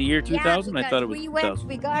 Was it the year 2000? Yeah, I thought it was 2000.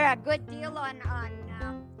 We got a good deal on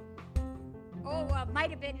might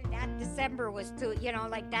have been that December was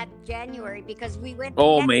like that January, because we went to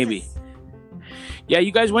Texas. Maybe. Yeah,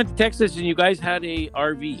 you guys went to Texas and you guys had a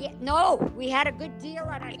RV. Yeah, no, we had a good deal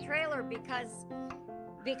on a trailer because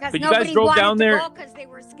but nobody wanted down to go because they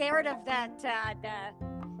were scared of that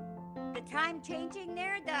the time changing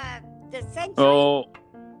there, the century. Oh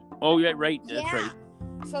yeah, right. That's right.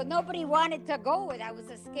 So nobody wanted to go. That was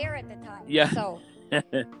a scare at the time. Yeah. So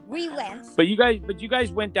we went. But you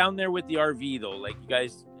guys went down there with the RV though, like you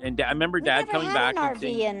guys. And I remember Dad coming back. We never had an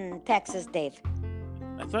RV in Texas, Dave.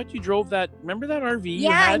 I thought you drove that. Remember that RV?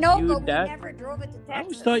 Yeah, I know, but we never drove it to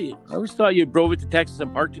Texas. I always thought you drove it to Texas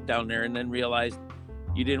and parked it down there, and then realized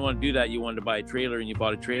you didn't want to do that. You wanted to buy a trailer, and you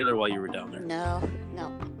bought a trailer while you were down there. No.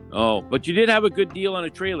 Oh, but you did have a good deal on a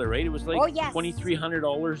trailer, right? It was like $2,300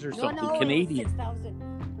 or something Canadian. It was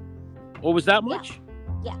 $6,000. Oh, was that much?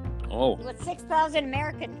 Yeah. Oh. It was $6,000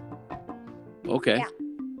 American. Okay. Yeah.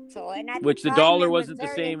 So which the dollar wasn't the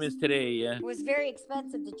same as today. Yeah. It was very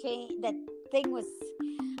expensive to change. That thing was.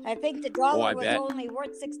 I think the dollar was only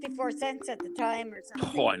worth 64 cents at the time or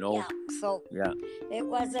something. Oh, I know. Yeah. So it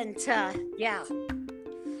wasn't.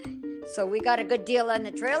 So we got a good deal on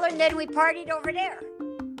the trailer, and then we partied over there.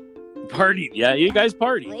 Partied, yeah. You guys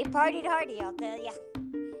partied. We partied hardy, I'll tell you.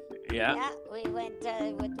 Yeah. Yeah. We went.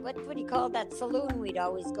 What do you call that saloon we'd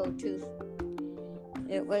always go to?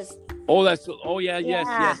 It was. Oh, that's. Oh, yeah.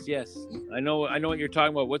 Yes. I know what you're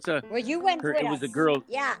talking about. What's a? Well, you went with us. It was a girl.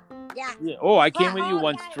 Yeah. Oh, I came with you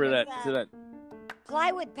once to that.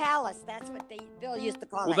 Plywood Palace. That's what Bill used to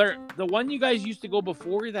call it. Well, the one you guys used to go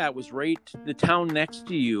before that was right the town next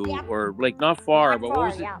to you, or like not far. But what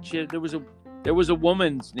was it? Yeah. There was a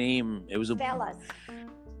woman's name. It was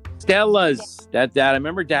Stella's. Yeah. That I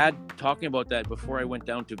remember Dad talking about that before I went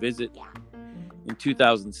down to visit. Yeah. In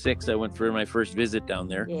 2006, I went for my first visit down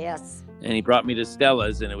there. Yes. And he brought me to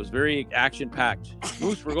Stella's, and it was very action-packed.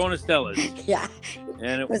 Moose, we're going to Stella's. Yeah.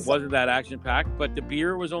 And it wasn't that action-packed, but the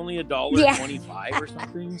beer was only $1.25 or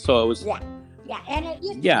something. So it was... Yeah. And it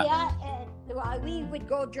used to be... we would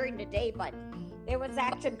go during the day, but it was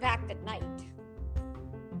action-packed at night.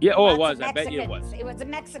 Yeah, it was. I bet you it was. It was a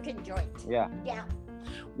Mexican joint. Yeah. Yeah.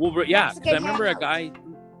 Well, yeah, because I remember a guy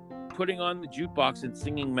putting on the jukebox and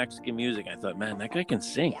singing Mexican music. I thought, man, that guy can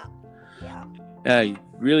sing. Yeah.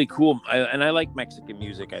 Really cool. I like Mexican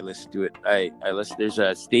music. I listen to it. I listen. There's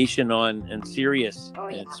a station on Sirius. Oh,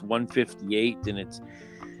 yeah. It's 158, and it's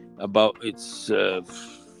about it's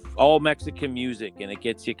all Mexican music, and it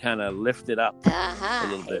gets you kind of lifted up a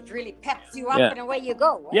little bit. It really peps you up, and away you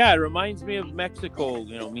go. Right? Yeah, it reminds me of Mexico.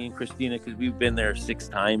 Me and Christina, because we've been there 6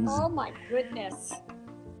 times. Oh my goodness.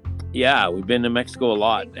 Yeah, we've been to Mexico a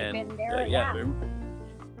lot, and been there,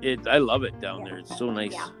 I love it down there. It's so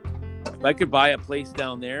nice. Yeah. If I could buy a place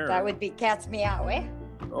down there, that would be cat's meow, eh?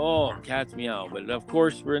 Oh, cat's meow. But of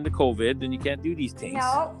course, we're into COVID, and you can't do these things.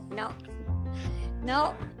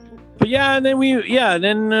 No. But yeah, and then you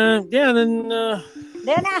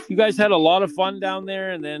guys had a lot of fun down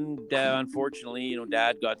there, and then unfortunately,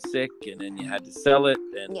 Dad got sick, and then you had to sell it.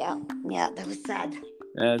 And yeah, that was sad.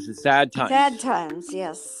 It was a sad time. Sad times,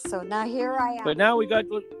 yes. So now here I am. But now you got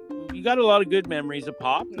a lot of good memories of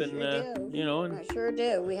Pop, I sure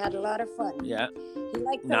do. We had a lot of fun. Yeah. He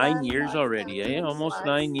liked 9 years already, eh? Almost lots.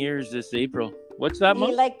 9 years this April. What's that, Mom?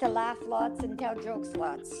 He liked to laugh lots and tell jokes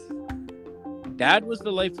lots. Dad was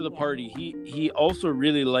the life of the party. He also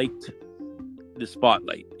really liked the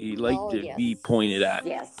spotlight. He liked to be pointed at.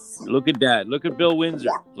 Yes. Look at Dad. Look at Bill Windsor.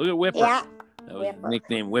 Yeah. Look at Whipper. Yeah. That was his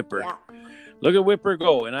nickname, Whipper. Yeah. Look at Whipper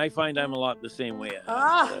go. And I find I'm a lot the same way.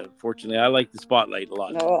 Fortunately, I like the spotlight a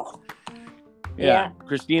lot. Oh. Yeah.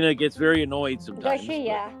 Christina gets very annoyed sometimes. Does she?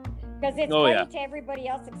 Yeah. Because it's funny to everybody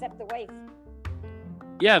else except the wife.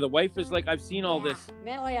 Yeah, the wife is like, I've seen all this.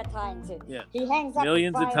 Million times. Yeah. He hangs up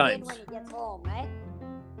millions of times when he gets home, right?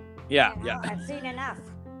 Yeah. I've seen enough.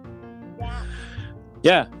 Yeah.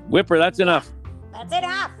 Yeah, Whipper, that's enough. That's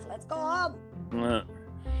enough. Let's go home.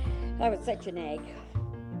 That was such an egg.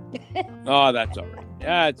 Oh, that's all right.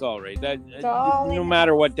 Yeah, it's all right. No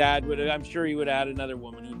matter what Dad would have, I'm sure he would have had another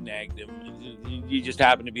woman who nagged him. You just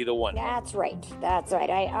happened to be the one. That's right.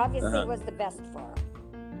 I obviously was the best for him.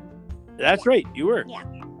 That's right. You were. Yeah.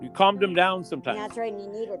 You calmed him down sometimes. That's right. And he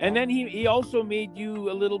needed And then he also made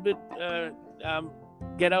you a little bit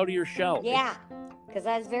get out of your shell. Yeah. Because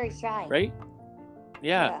I was very shy. Right?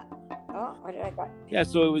 Yeah. Oh, what did I got? Yeah,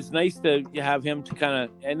 so it was nice to have him to kind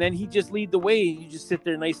of, and then he just lead the way. You just sit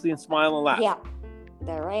there nicely and smile and laugh. Yeah.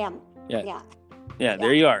 There I am. Yeah,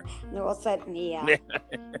 there you are. Noel sent me a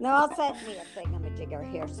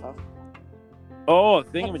thingamajigger here, so. Oh,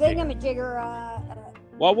 thingamajigger. Thingamajigger.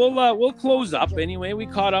 Well, we'll close up anyway. We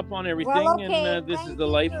caught up on everything, and this is the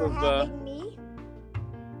life of. Having me.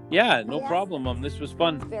 Yeah, no problem, Mom. This was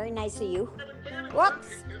fun. Very nice of you.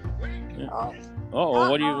 Whoops. Yeah.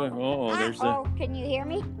 What do you? Oh, there's a. Can you hear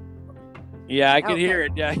me? Yeah, I can hear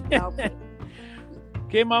it. Yeah. Okay.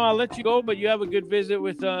 Okay, Mom, I'll let you go, but you have a good visit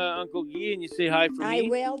with Uncle Guy, and you say hi for me. I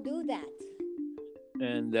will do that.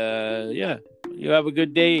 And you have a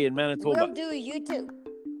good day in Manitoba. Will do. You too.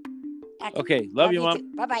 Okay, love you,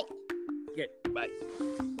 Mom. Bye bye. Okay, bye.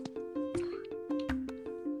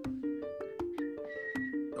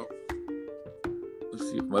 Oh.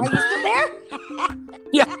 Let's see if my. Are you still there?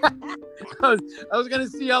 Yeah. I was gonna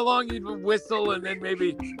see how long you'd whistle, and then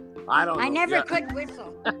maybe I don't know. I never could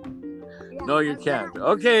whistle. No, you can't.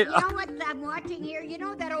 Okay. You know what I'm watching here? You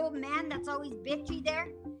know that old man that's always bitchy there?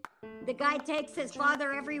 The guy takes his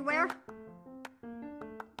father everywhere.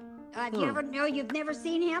 You've never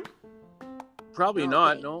seen him? Probably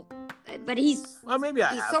not. No. But he's. Well, maybe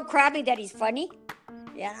I have. So crabby that he's funny.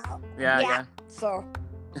 Yeah. So.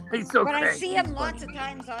 He's so. But I see him lots of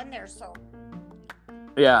times on there. So.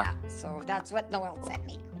 Yeah. So that's what Noel sent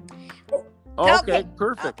me. Okay.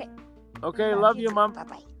 Perfect. Okay. Love you, Mom. Bye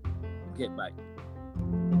bye. Okay. Bye.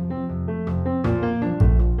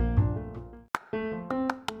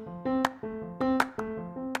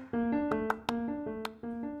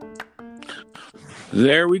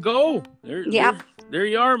 There we go. There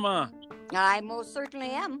you are, Ma. I most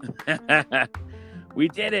certainly am. We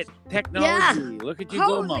did it. Technology. Yeah. Look at you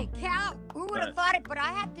go, Mom. Holy cow. Who would have thought it? But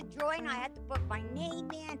I had to join. I had to put my name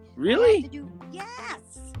in. Really?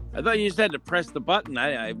 Yes. I thought you just had to press the button.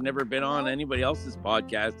 I've never been on anybody else's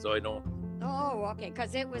podcast, so I don't. Oh, okay.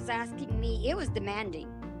 Because it was asking me. It was demanding.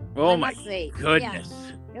 Oh, my goodness.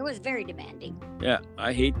 Yeah. It was very demanding. Yeah,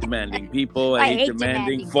 I hate demanding people. I hate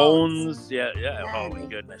demanding phones. Yeah. Oh my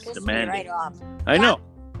goodness, demanding. Right off. I know.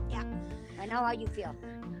 Yeah, I know how you feel.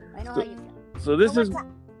 how you feel. So this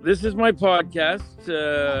is my podcast.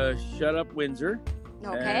 Shut Up Windsor.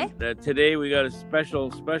 Okay. And, today we got a special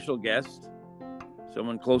guest,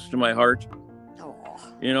 someone close to my heart. Oh.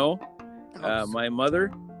 You know, my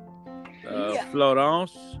mother,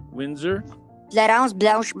 Florence Windsor. Florence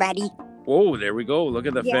Blanche Marie. Oh, there we go. Look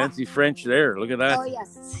at the fancy French there. Look at that. Oh,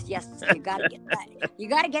 yes. You got to get that. You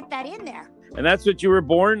got to get that in there. And that's what you were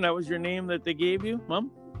born? That was your name that they gave you,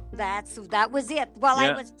 Mom? That was it. Well,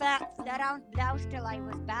 I was Florence Blanche till I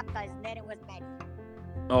was baptized, and then it was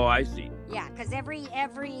Oh, I see. Yeah, because every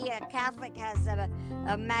Catholic has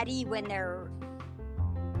a Marie when they're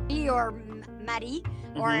or Marie,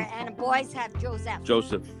 and boys have Joseph.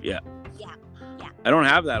 Joseph, yeah. Yeah. I don't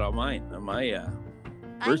have that on mine. On my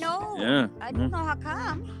I know. Yeah. I don't know how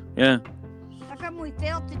come. Yeah. How come we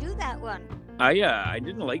failed to do that one? I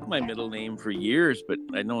didn't like my middle name for years, but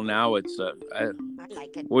I know now it's I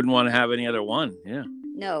like it. Wouldn't want to have any other one. Yeah.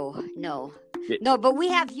 No, but we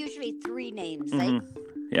have usually 3 names, right?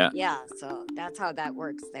 Yeah. Yeah, so that's how that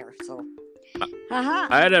works there. So I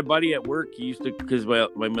had a buddy at work. He used to, because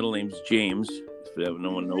my middle name's James, if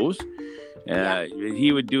no one knows.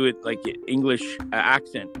 He would do it like English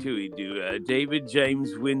accent too. He'd do David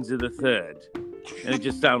James Windsor the Third, and it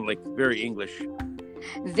just sounded like very English.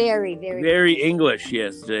 Very, very, very English.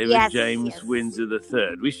 Yes, David James Windsor the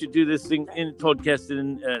Third. We should do this thing in podcast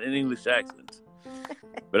in an English accent,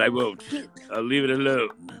 but I won't. I'll leave it alone.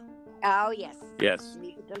 Oh yes. Yes.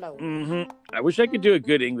 Leave it alone. I wish I could do a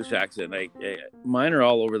good English accent. Mine are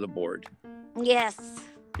all over the board. Yes.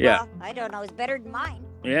 Yeah. Well, I don't know. It's better than mine.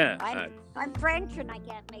 Yeah. I'm French, and I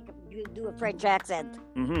can't do a French accent.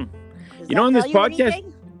 You know, on this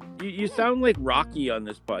podcast, you sound like Rocky on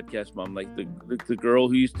this podcast, Mom. Like the girl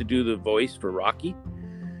who used to do the voice for Rocky.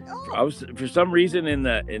 Oh. I was, for some reason, in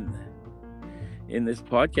this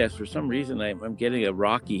podcast, for some reason, I'm getting a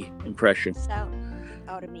Rocky impression.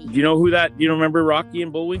 Out of me. Do you know who that? Do you remember Rocky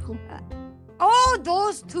and Bullwinkle?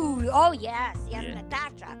 Those two. Oh yes,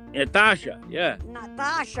 Natasha. Natasha, yeah.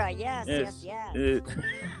 Natasha, yes.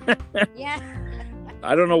 Yeah.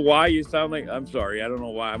 I don't know why you sound like. I'm sorry. I don't know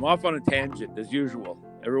why. I'm off on a tangent as usual.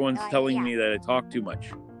 Everyone's telling me that I talk too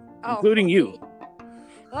much, including you.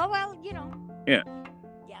 Oh well, you know. Yeah.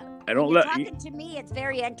 Yeah. I don't let talking to me. It's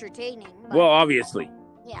very entertaining. Well, obviously.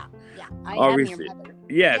 Yeah. Obviously. Am your mother.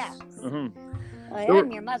 Yes. I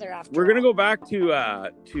am your mother after We're going to go back to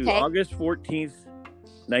August 14th,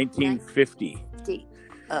 1950.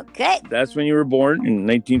 Okay. That's when you were born, in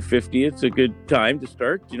 1950. It's a good time to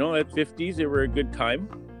start. You know, at 50s, they were a good time.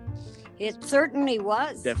 It certainly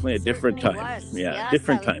was. Definitely a different time. Yeah, yes,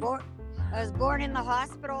 different time. I was born in the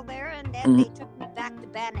hospital there, and then they took me back to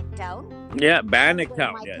Bannocktown. Yeah,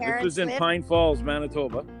 Bannocktown. Yeah, this was in Pine Falls,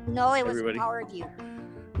 Manitoba. No, it was in Powerview.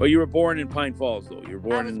 Well, you were born in Pine Falls, though. You were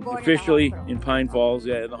born officially in Pine Falls,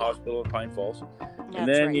 in the hospital in Pine Falls. And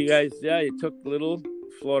then you guys, you took little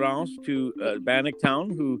Florence to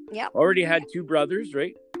Bannocktown, who already had 2 brothers,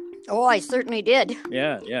 right? Oh, I certainly did.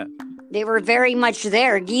 Yeah. They were very much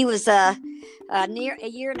there. Guy was near a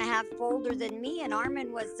year and a half older than me, and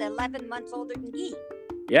Armin was 11 months older than Guy.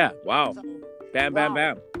 Yeah, wow. So, bam.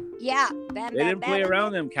 Yeah, bam. They didn't play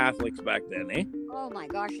around them Catholics back then, eh? Oh my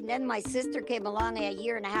gosh! And then my sister came along a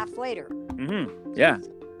year and a half later. Yeah.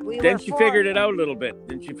 Then she figured it out a little bit.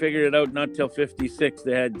 Then she figured it out not till 56.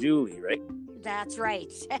 They had Julie, right? That's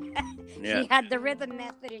right. She had the rhythm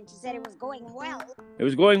method, and she said it was going well. It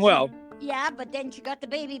was going well. Yeah, but then she got the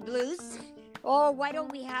baby blues. Oh, why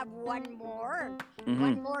don't we have one more?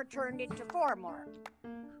 One more turned into 4 more.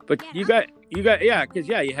 But you got, because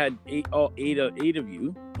you had eight of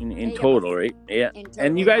you in total, right? Yeah,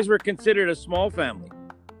 and you guys were considered a small family.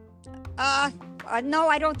 No,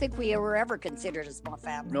 I don't think we were ever considered a small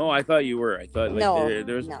family. No, I thought you were. I thought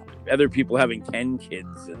there was other people having 10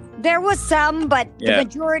 kids. There was some, but the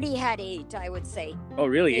majority had 8, I would say. Oh,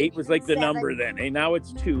 really? 8 was like the number then. Hey, now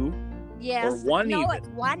it's 2. Yes. Or 1 no, even. It's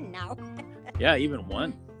 1 now. Yeah, even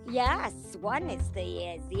 1. Yes, 1 is the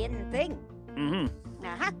in thing.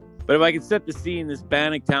 But if I could set the scene, this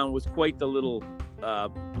Bannocktown was quite the little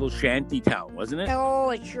shanty town, wasn't it?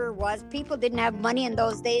 Oh, it sure was. People didn't have money in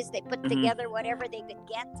those days. They put together whatever they could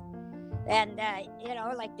get. And,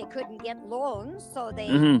 like they couldn't get loans. So they,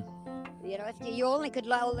 if you only could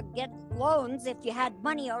get loans if you had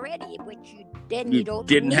money already, which you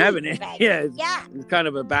didn't have any. Yeah. It's kind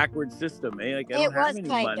of a backward system, eh? Like, I don't have any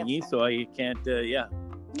money, so I can't,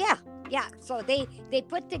 Yeah, so they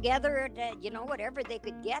put together, whatever they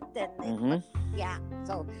could get, and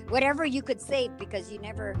so whatever you could save, because you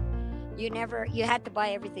had to buy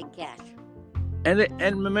everything cash.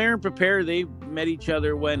 And Mama and Papa, they met each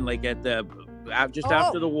other when, like at the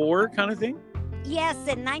after the war kind of thing. Yes,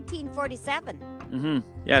 in 1947.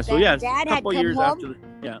 Yeah, so Dad a couple years after.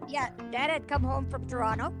 Yeah, Dad had come home from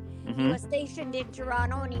Toronto. He was stationed in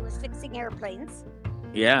Toronto, and he was fixing airplanes.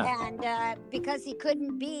 Yeah. And because he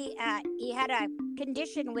couldn't be, he had a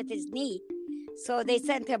condition with his knee, so they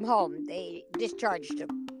sent him home. They discharged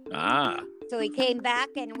him. So he came back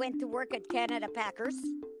and went to work at Canada Packers.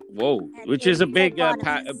 Whoa, which is a big meat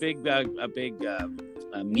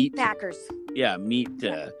meat packers. Yeah, meat.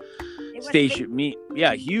 station.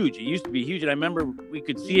 Huge. It used to be huge, and I remember we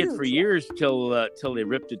could see it for years till they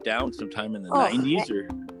ripped it down sometime in the 90s or.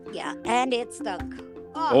 Yeah, and it stunk.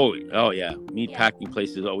 Oh yeah. Meat packing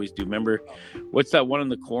places always do. Remember, what's that one on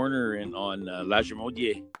the corner on La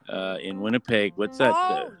Jamodier in Winnipeg? What's that?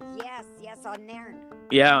 Yes, on Nairn.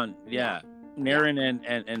 Yeah. Nairn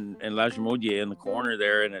and La Jamodier in the corner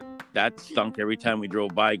there, and that stunk every time we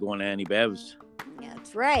drove by going to Annie Bev's.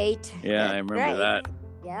 That's right. Yeah, I remember that.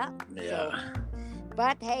 Yeah. Yeah.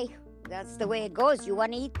 But hey, that's the way it goes. You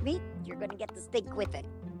want to eat meat, you're going to get the stink with it.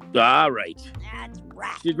 All right. That's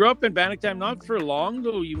right. You grew up in Bannocktown, not for long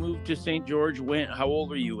though. You moved to St. George. How old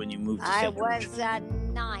were you when you moved to St. George? I was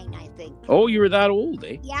 9, I think. Oh, you were that old,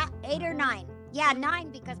 eh? Yeah, 8 or 9. Yeah, 9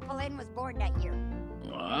 because Pauline was born that year.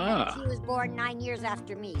 Ah. She was born 9 years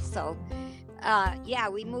after me. So,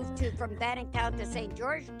 we moved from Bannocktown to St.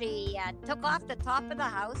 George. They took off the top of the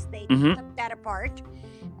house. They took that apart.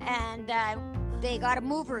 And they got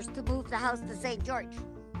movers to move the house to St. George.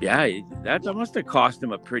 Yeah, that must have cost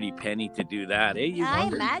him a pretty penny to do that, eh? I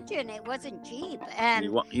imagine it wasn't cheap. And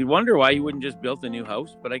you wonder why you wouldn't just build a new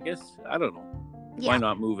house, but I guess, I don't know. Yeah. Why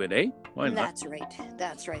not move it, eh? Why not?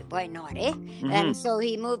 That's right. Why not, eh? And so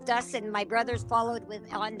he moved us, and my brothers followed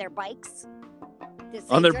on their bikes.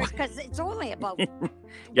 On their bikes? Because it's only about...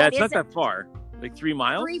 it's not that far. Like 3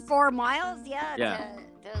 miles? 3-4 miles,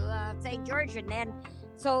 to St. George. And then...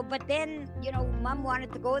 So, but then, Mom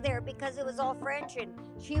wanted to go there because it was all French, and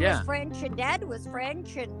she was French, and Dad was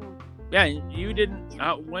French, and... Yeah, you didn't...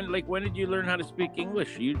 when did you learn how to speak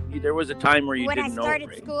English? There was a time where you didn't know, when I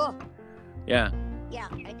started school. Yeah. Yeah,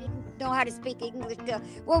 I didn't know how to speak English.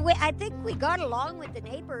 I think we got along with the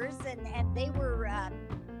neighbors, and they were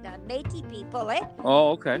Métis people, eh?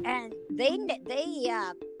 Oh, okay. And they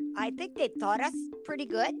I think they taught us pretty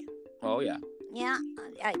good. Oh, yeah. Yeah,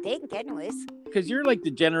 I think, anyways. Because you're like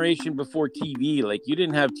the generation before TV. Like, you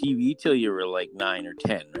didn't have TV till you were like 9 or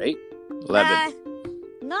 10, right? 11.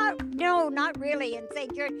 Not really. In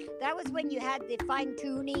St. George, that was when you had the fine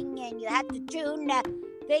tuning, and you had to tune the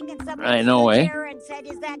thing, and somebody stood there and said,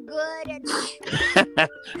 "Is that good?" And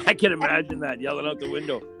I can imagine that yelling out the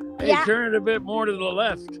window. Hey, turn it a bit more to the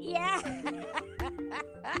left. Yeah.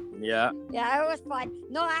 Yeah. Yeah, it was fun.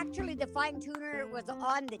 No, actually, the fine tuner was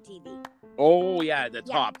on the TV. Oh, yeah, the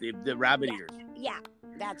top, the rabbit ears. Yeah,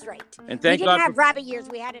 that's right. And we didn't have rabbit ears.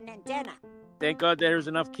 We had an antenna. Thank God there's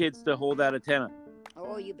enough kids to hold that antenna.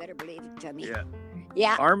 Oh, you better believe it, Tommy. Yeah.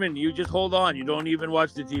 Yeah. Armin, you just hold on. You don't even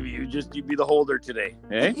watch the TV. You be the holder today.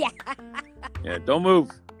 Eh? Yeah. Yeah, don't move.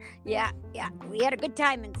 Yeah. We had a good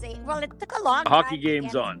time and it took a long time. Hockey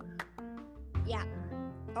game's on. Yeah.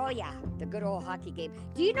 Oh, yeah. The good old hockey game.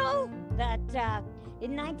 Do you know that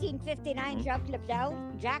in 1959, Jacques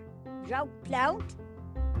Plante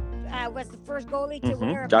was the first goalie to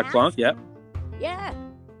wear a Jacques mask? Plante, yeah.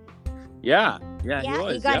 Yeah. Yeah, he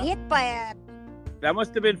was. He got hit by a... That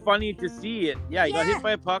must have been funny to see it. Yeah, he got hit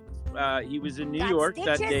by a puck. He was in New York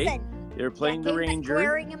that day. They were playing the Rangers.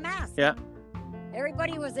 Wearing a mask. Yeah.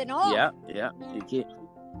 Everybody was in awe. Yeah. You can't...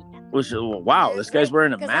 Wow, this guy's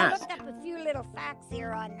wearing a mask. I looked up a few little facts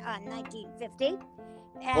here on 1950.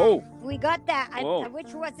 And we got that.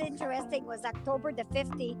 Which was interesting was October the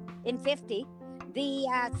 50 in 50. The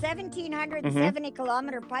 1,770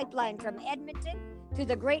 kilometer pipeline from Edmonton to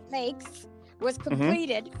the Great Lakes was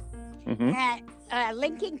completed,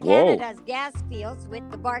 linking Canada's gas fields with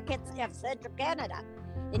the markets of Central Canada.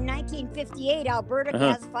 In 1958, Alberta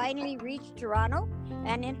gas finally reached Toronto,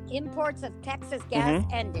 and imports of Texas gas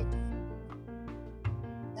ended.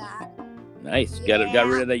 Nice. Got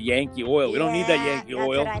rid of the Yankee oil. We don't need that Yankee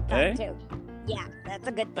oil. That's what I thought too. Yeah, that's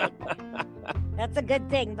a good thing. That's a good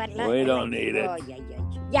thing, but we don't need it. Oh,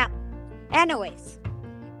 yeah. Anyways,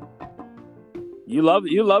 you love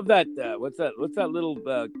that. What's that little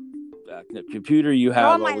computer you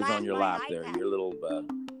have always on your lap there? Your little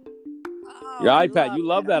your iPad. You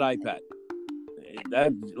love that iPad.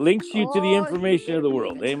 That links you to the information of the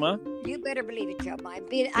world, eh, Ma? You better believe it, Joe.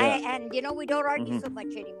 And we don't argue so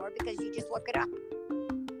much anymore because you just look it up.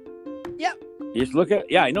 Yep. You just look at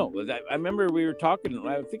I know. I remember we were talking.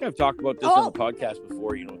 I think I've talked about this on the podcast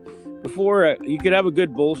before. Before you could have a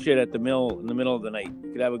good bullshit at the mill in the middle of the night.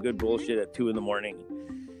 You could have a good bullshit at 2 a.m.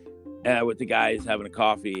 With the guys having a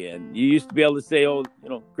coffee, and you used to be able to say,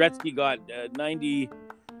 Gretzky got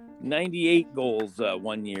 98 goals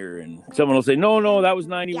one year, and someone will say, no, that was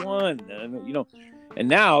 91. And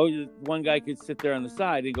now one guy could sit there on the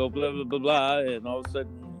side and go blah blah blah blah, and all of a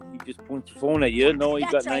sudden he just points the phone at you. No, he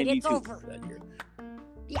got 92 that year.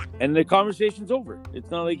 Yeah. And the conversation's over. It's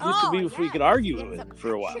not like it used to be before you could argue with it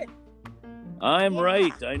for a while. I'm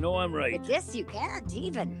right. I know I'm right. But this you can't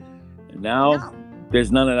even. And now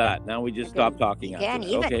there's none of that. Now we just stop talking. Can't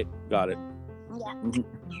even. Okay, got it.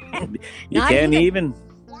 Yeah. You can't even.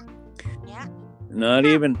 Yeah. Not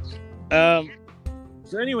even.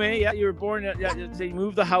 So anyway, yeah, you were born. Yeah, so you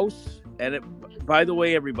moved the house, and by the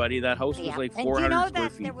way, everybody, that house was like 400 and do you know square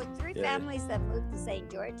that feet. there were 3 families that moved to St.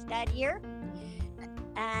 George that year,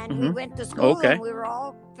 and we went to school, and we were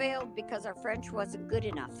all failed because our French wasn't good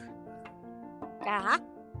enough.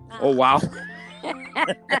 Oh wow!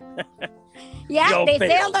 Yeah, they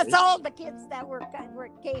failed us all. The kids that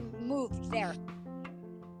moved there.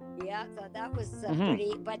 Yeah, so that was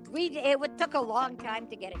pretty. But it took a long time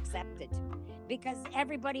to get accepted because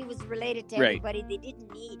everybody was related to everybody. They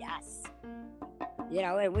didn't need us,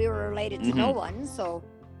 and we were related to no one, so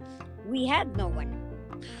we had no one.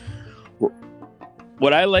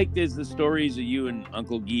 What I liked is the stories of you and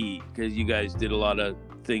Uncle Guy, because you guys did a lot of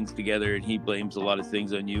things together, and he blames a lot of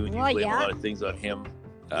things on you, and you blame a lot of things on him.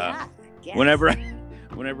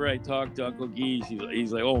 Whenever I talk to Uncle Guy,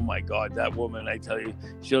 he's like, "Oh my God, that woman! I tell you,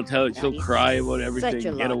 she'll cry about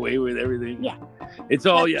everything, get away with everything." Yeah, it's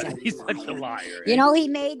all he's such a liar. Right? He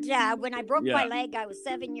made when I broke my leg, I was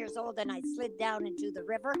 7 years old, and I slid down into the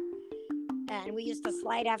river, and we used to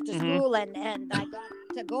slide after school, and I got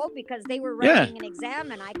to go because they were writing an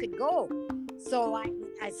exam, and I could go. So I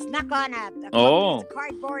snuck on a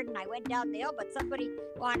cardboard, and I went down the hill, but somebody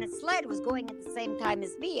on a sled was going at the same time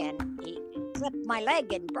as me, and he clipped my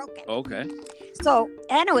leg and broke it. Okay. So,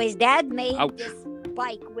 anyways, Dad made this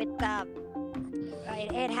bike with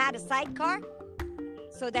it had a sidecar,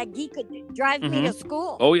 so that he could drive me to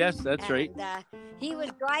school. Oh yes, that's right. He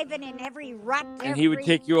was driving in every rut, and he would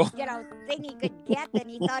take you, thing he could get, and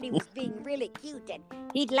he thought he was being really cute, and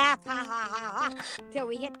he'd laugh, ha ha ha ha, till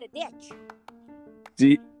we hit the ditch.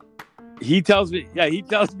 See, he tells me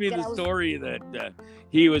the story that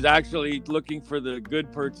he was actually looking for the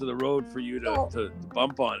good parts of the road for you to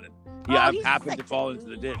bump on it. He happened to fall into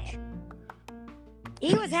the ditch.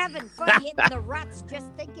 He was having fun hitting the ruts, just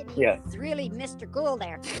thinking he was really Mr. Cool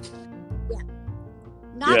there. Yeah.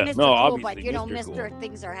 Not Mr. Cool, but Mr. Cool.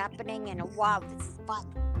 Things are happening, and wow, this is fun.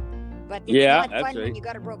 But it's not fun when you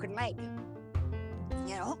got a broken leg.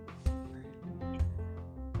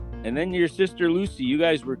 And then your sister Lucy, you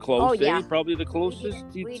guys were close. Probably the closest.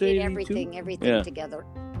 We did everything together.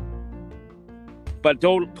 But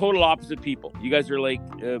total opposite people. You guys are like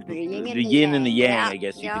the yin and the yang, I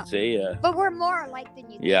guess you could say. But we're more alike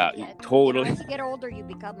than you think. Yeah, totally. As you get older, you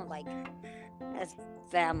become alike as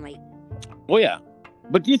family. Oh yeah,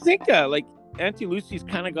 but do you think like Auntie Lucy's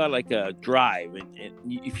kind of got like a drive, and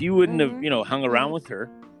if you wouldn't have hung around with her,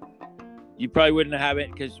 you probably wouldn't have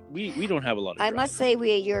it, because we don't have a lot of drive. I must say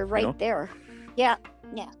you're right there. Yeah.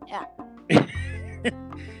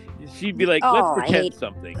 She'd be like, let's pretend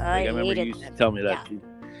something. I remember you used to tell me that.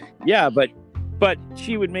 Yeah, but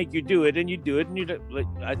she would make you do it, and you do it, and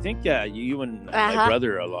I think you and my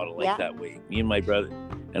brother are a lot alike that way. Me and my brother,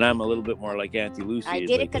 and I'm a little bit more like Auntie Lucy. I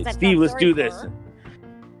did it because I Steve, let's do this.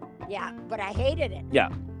 Yeah, but I hated it. Yeah.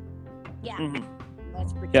 Mm-hmm.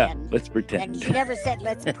 Let's pretend. Yeah, let's pretend. And she never said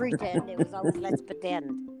let's pretend. It was always let's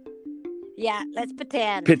pretend. Yeah, let's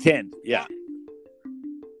pretend. Pretend, yeah.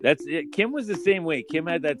 That's it. Kim was the same way. Kim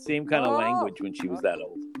had that same kind of language when she was that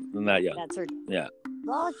old and that young. That's her. Yeah.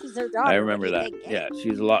 Well, she's her daughter. I remember that. Yeah,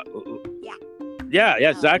 she's a lot. Yeah. Yeah,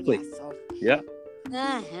 exactly. Yeah.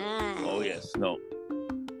 Uh-huh. Oh yes, no.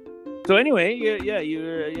 So anyway, you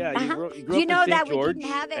grew up in St. George, we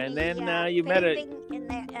didn't have any, and then you met a.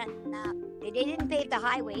 They didn't pave the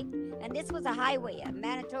highway, and this was a highway, a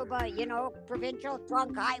Manitoba, provincial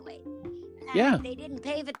trunk highway. And they didn't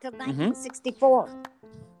pave it till 1964.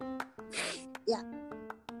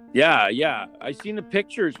 Yeah. I seen the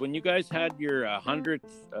pictures when you guys had your 100th.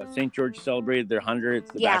 St. George celebrated their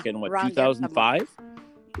 100th back in 2005.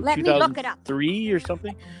 Let me look it up. 3 or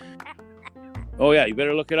something. Oh yeah, you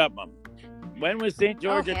better look it up, Mom. When was St.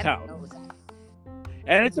 George a town?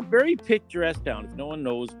 And it's a very picturesque town. If no one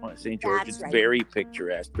knows St. George, it's very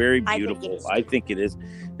picturesque, very beautiful. I think it is.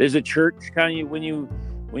 There's a church kind of when you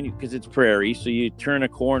because it's prairie, so you turn a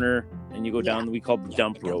corner and you go down. We call it the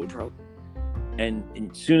dump road. And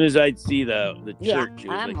as soon as I'd see the church, it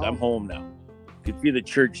was like I'm home now. You could see the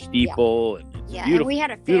church steeple, and it's beautiful. And we had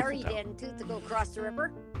a ferry then too to go across the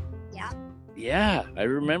river. Yeah. Yeah, I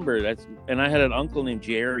remember and I had an uncle named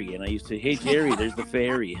Jerry, and I used to, hey Jerry, there's the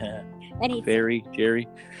ferry. Ferry, Jerry.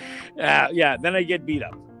 Then I get beat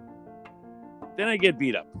up.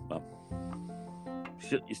 Mom.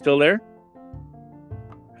 You still there?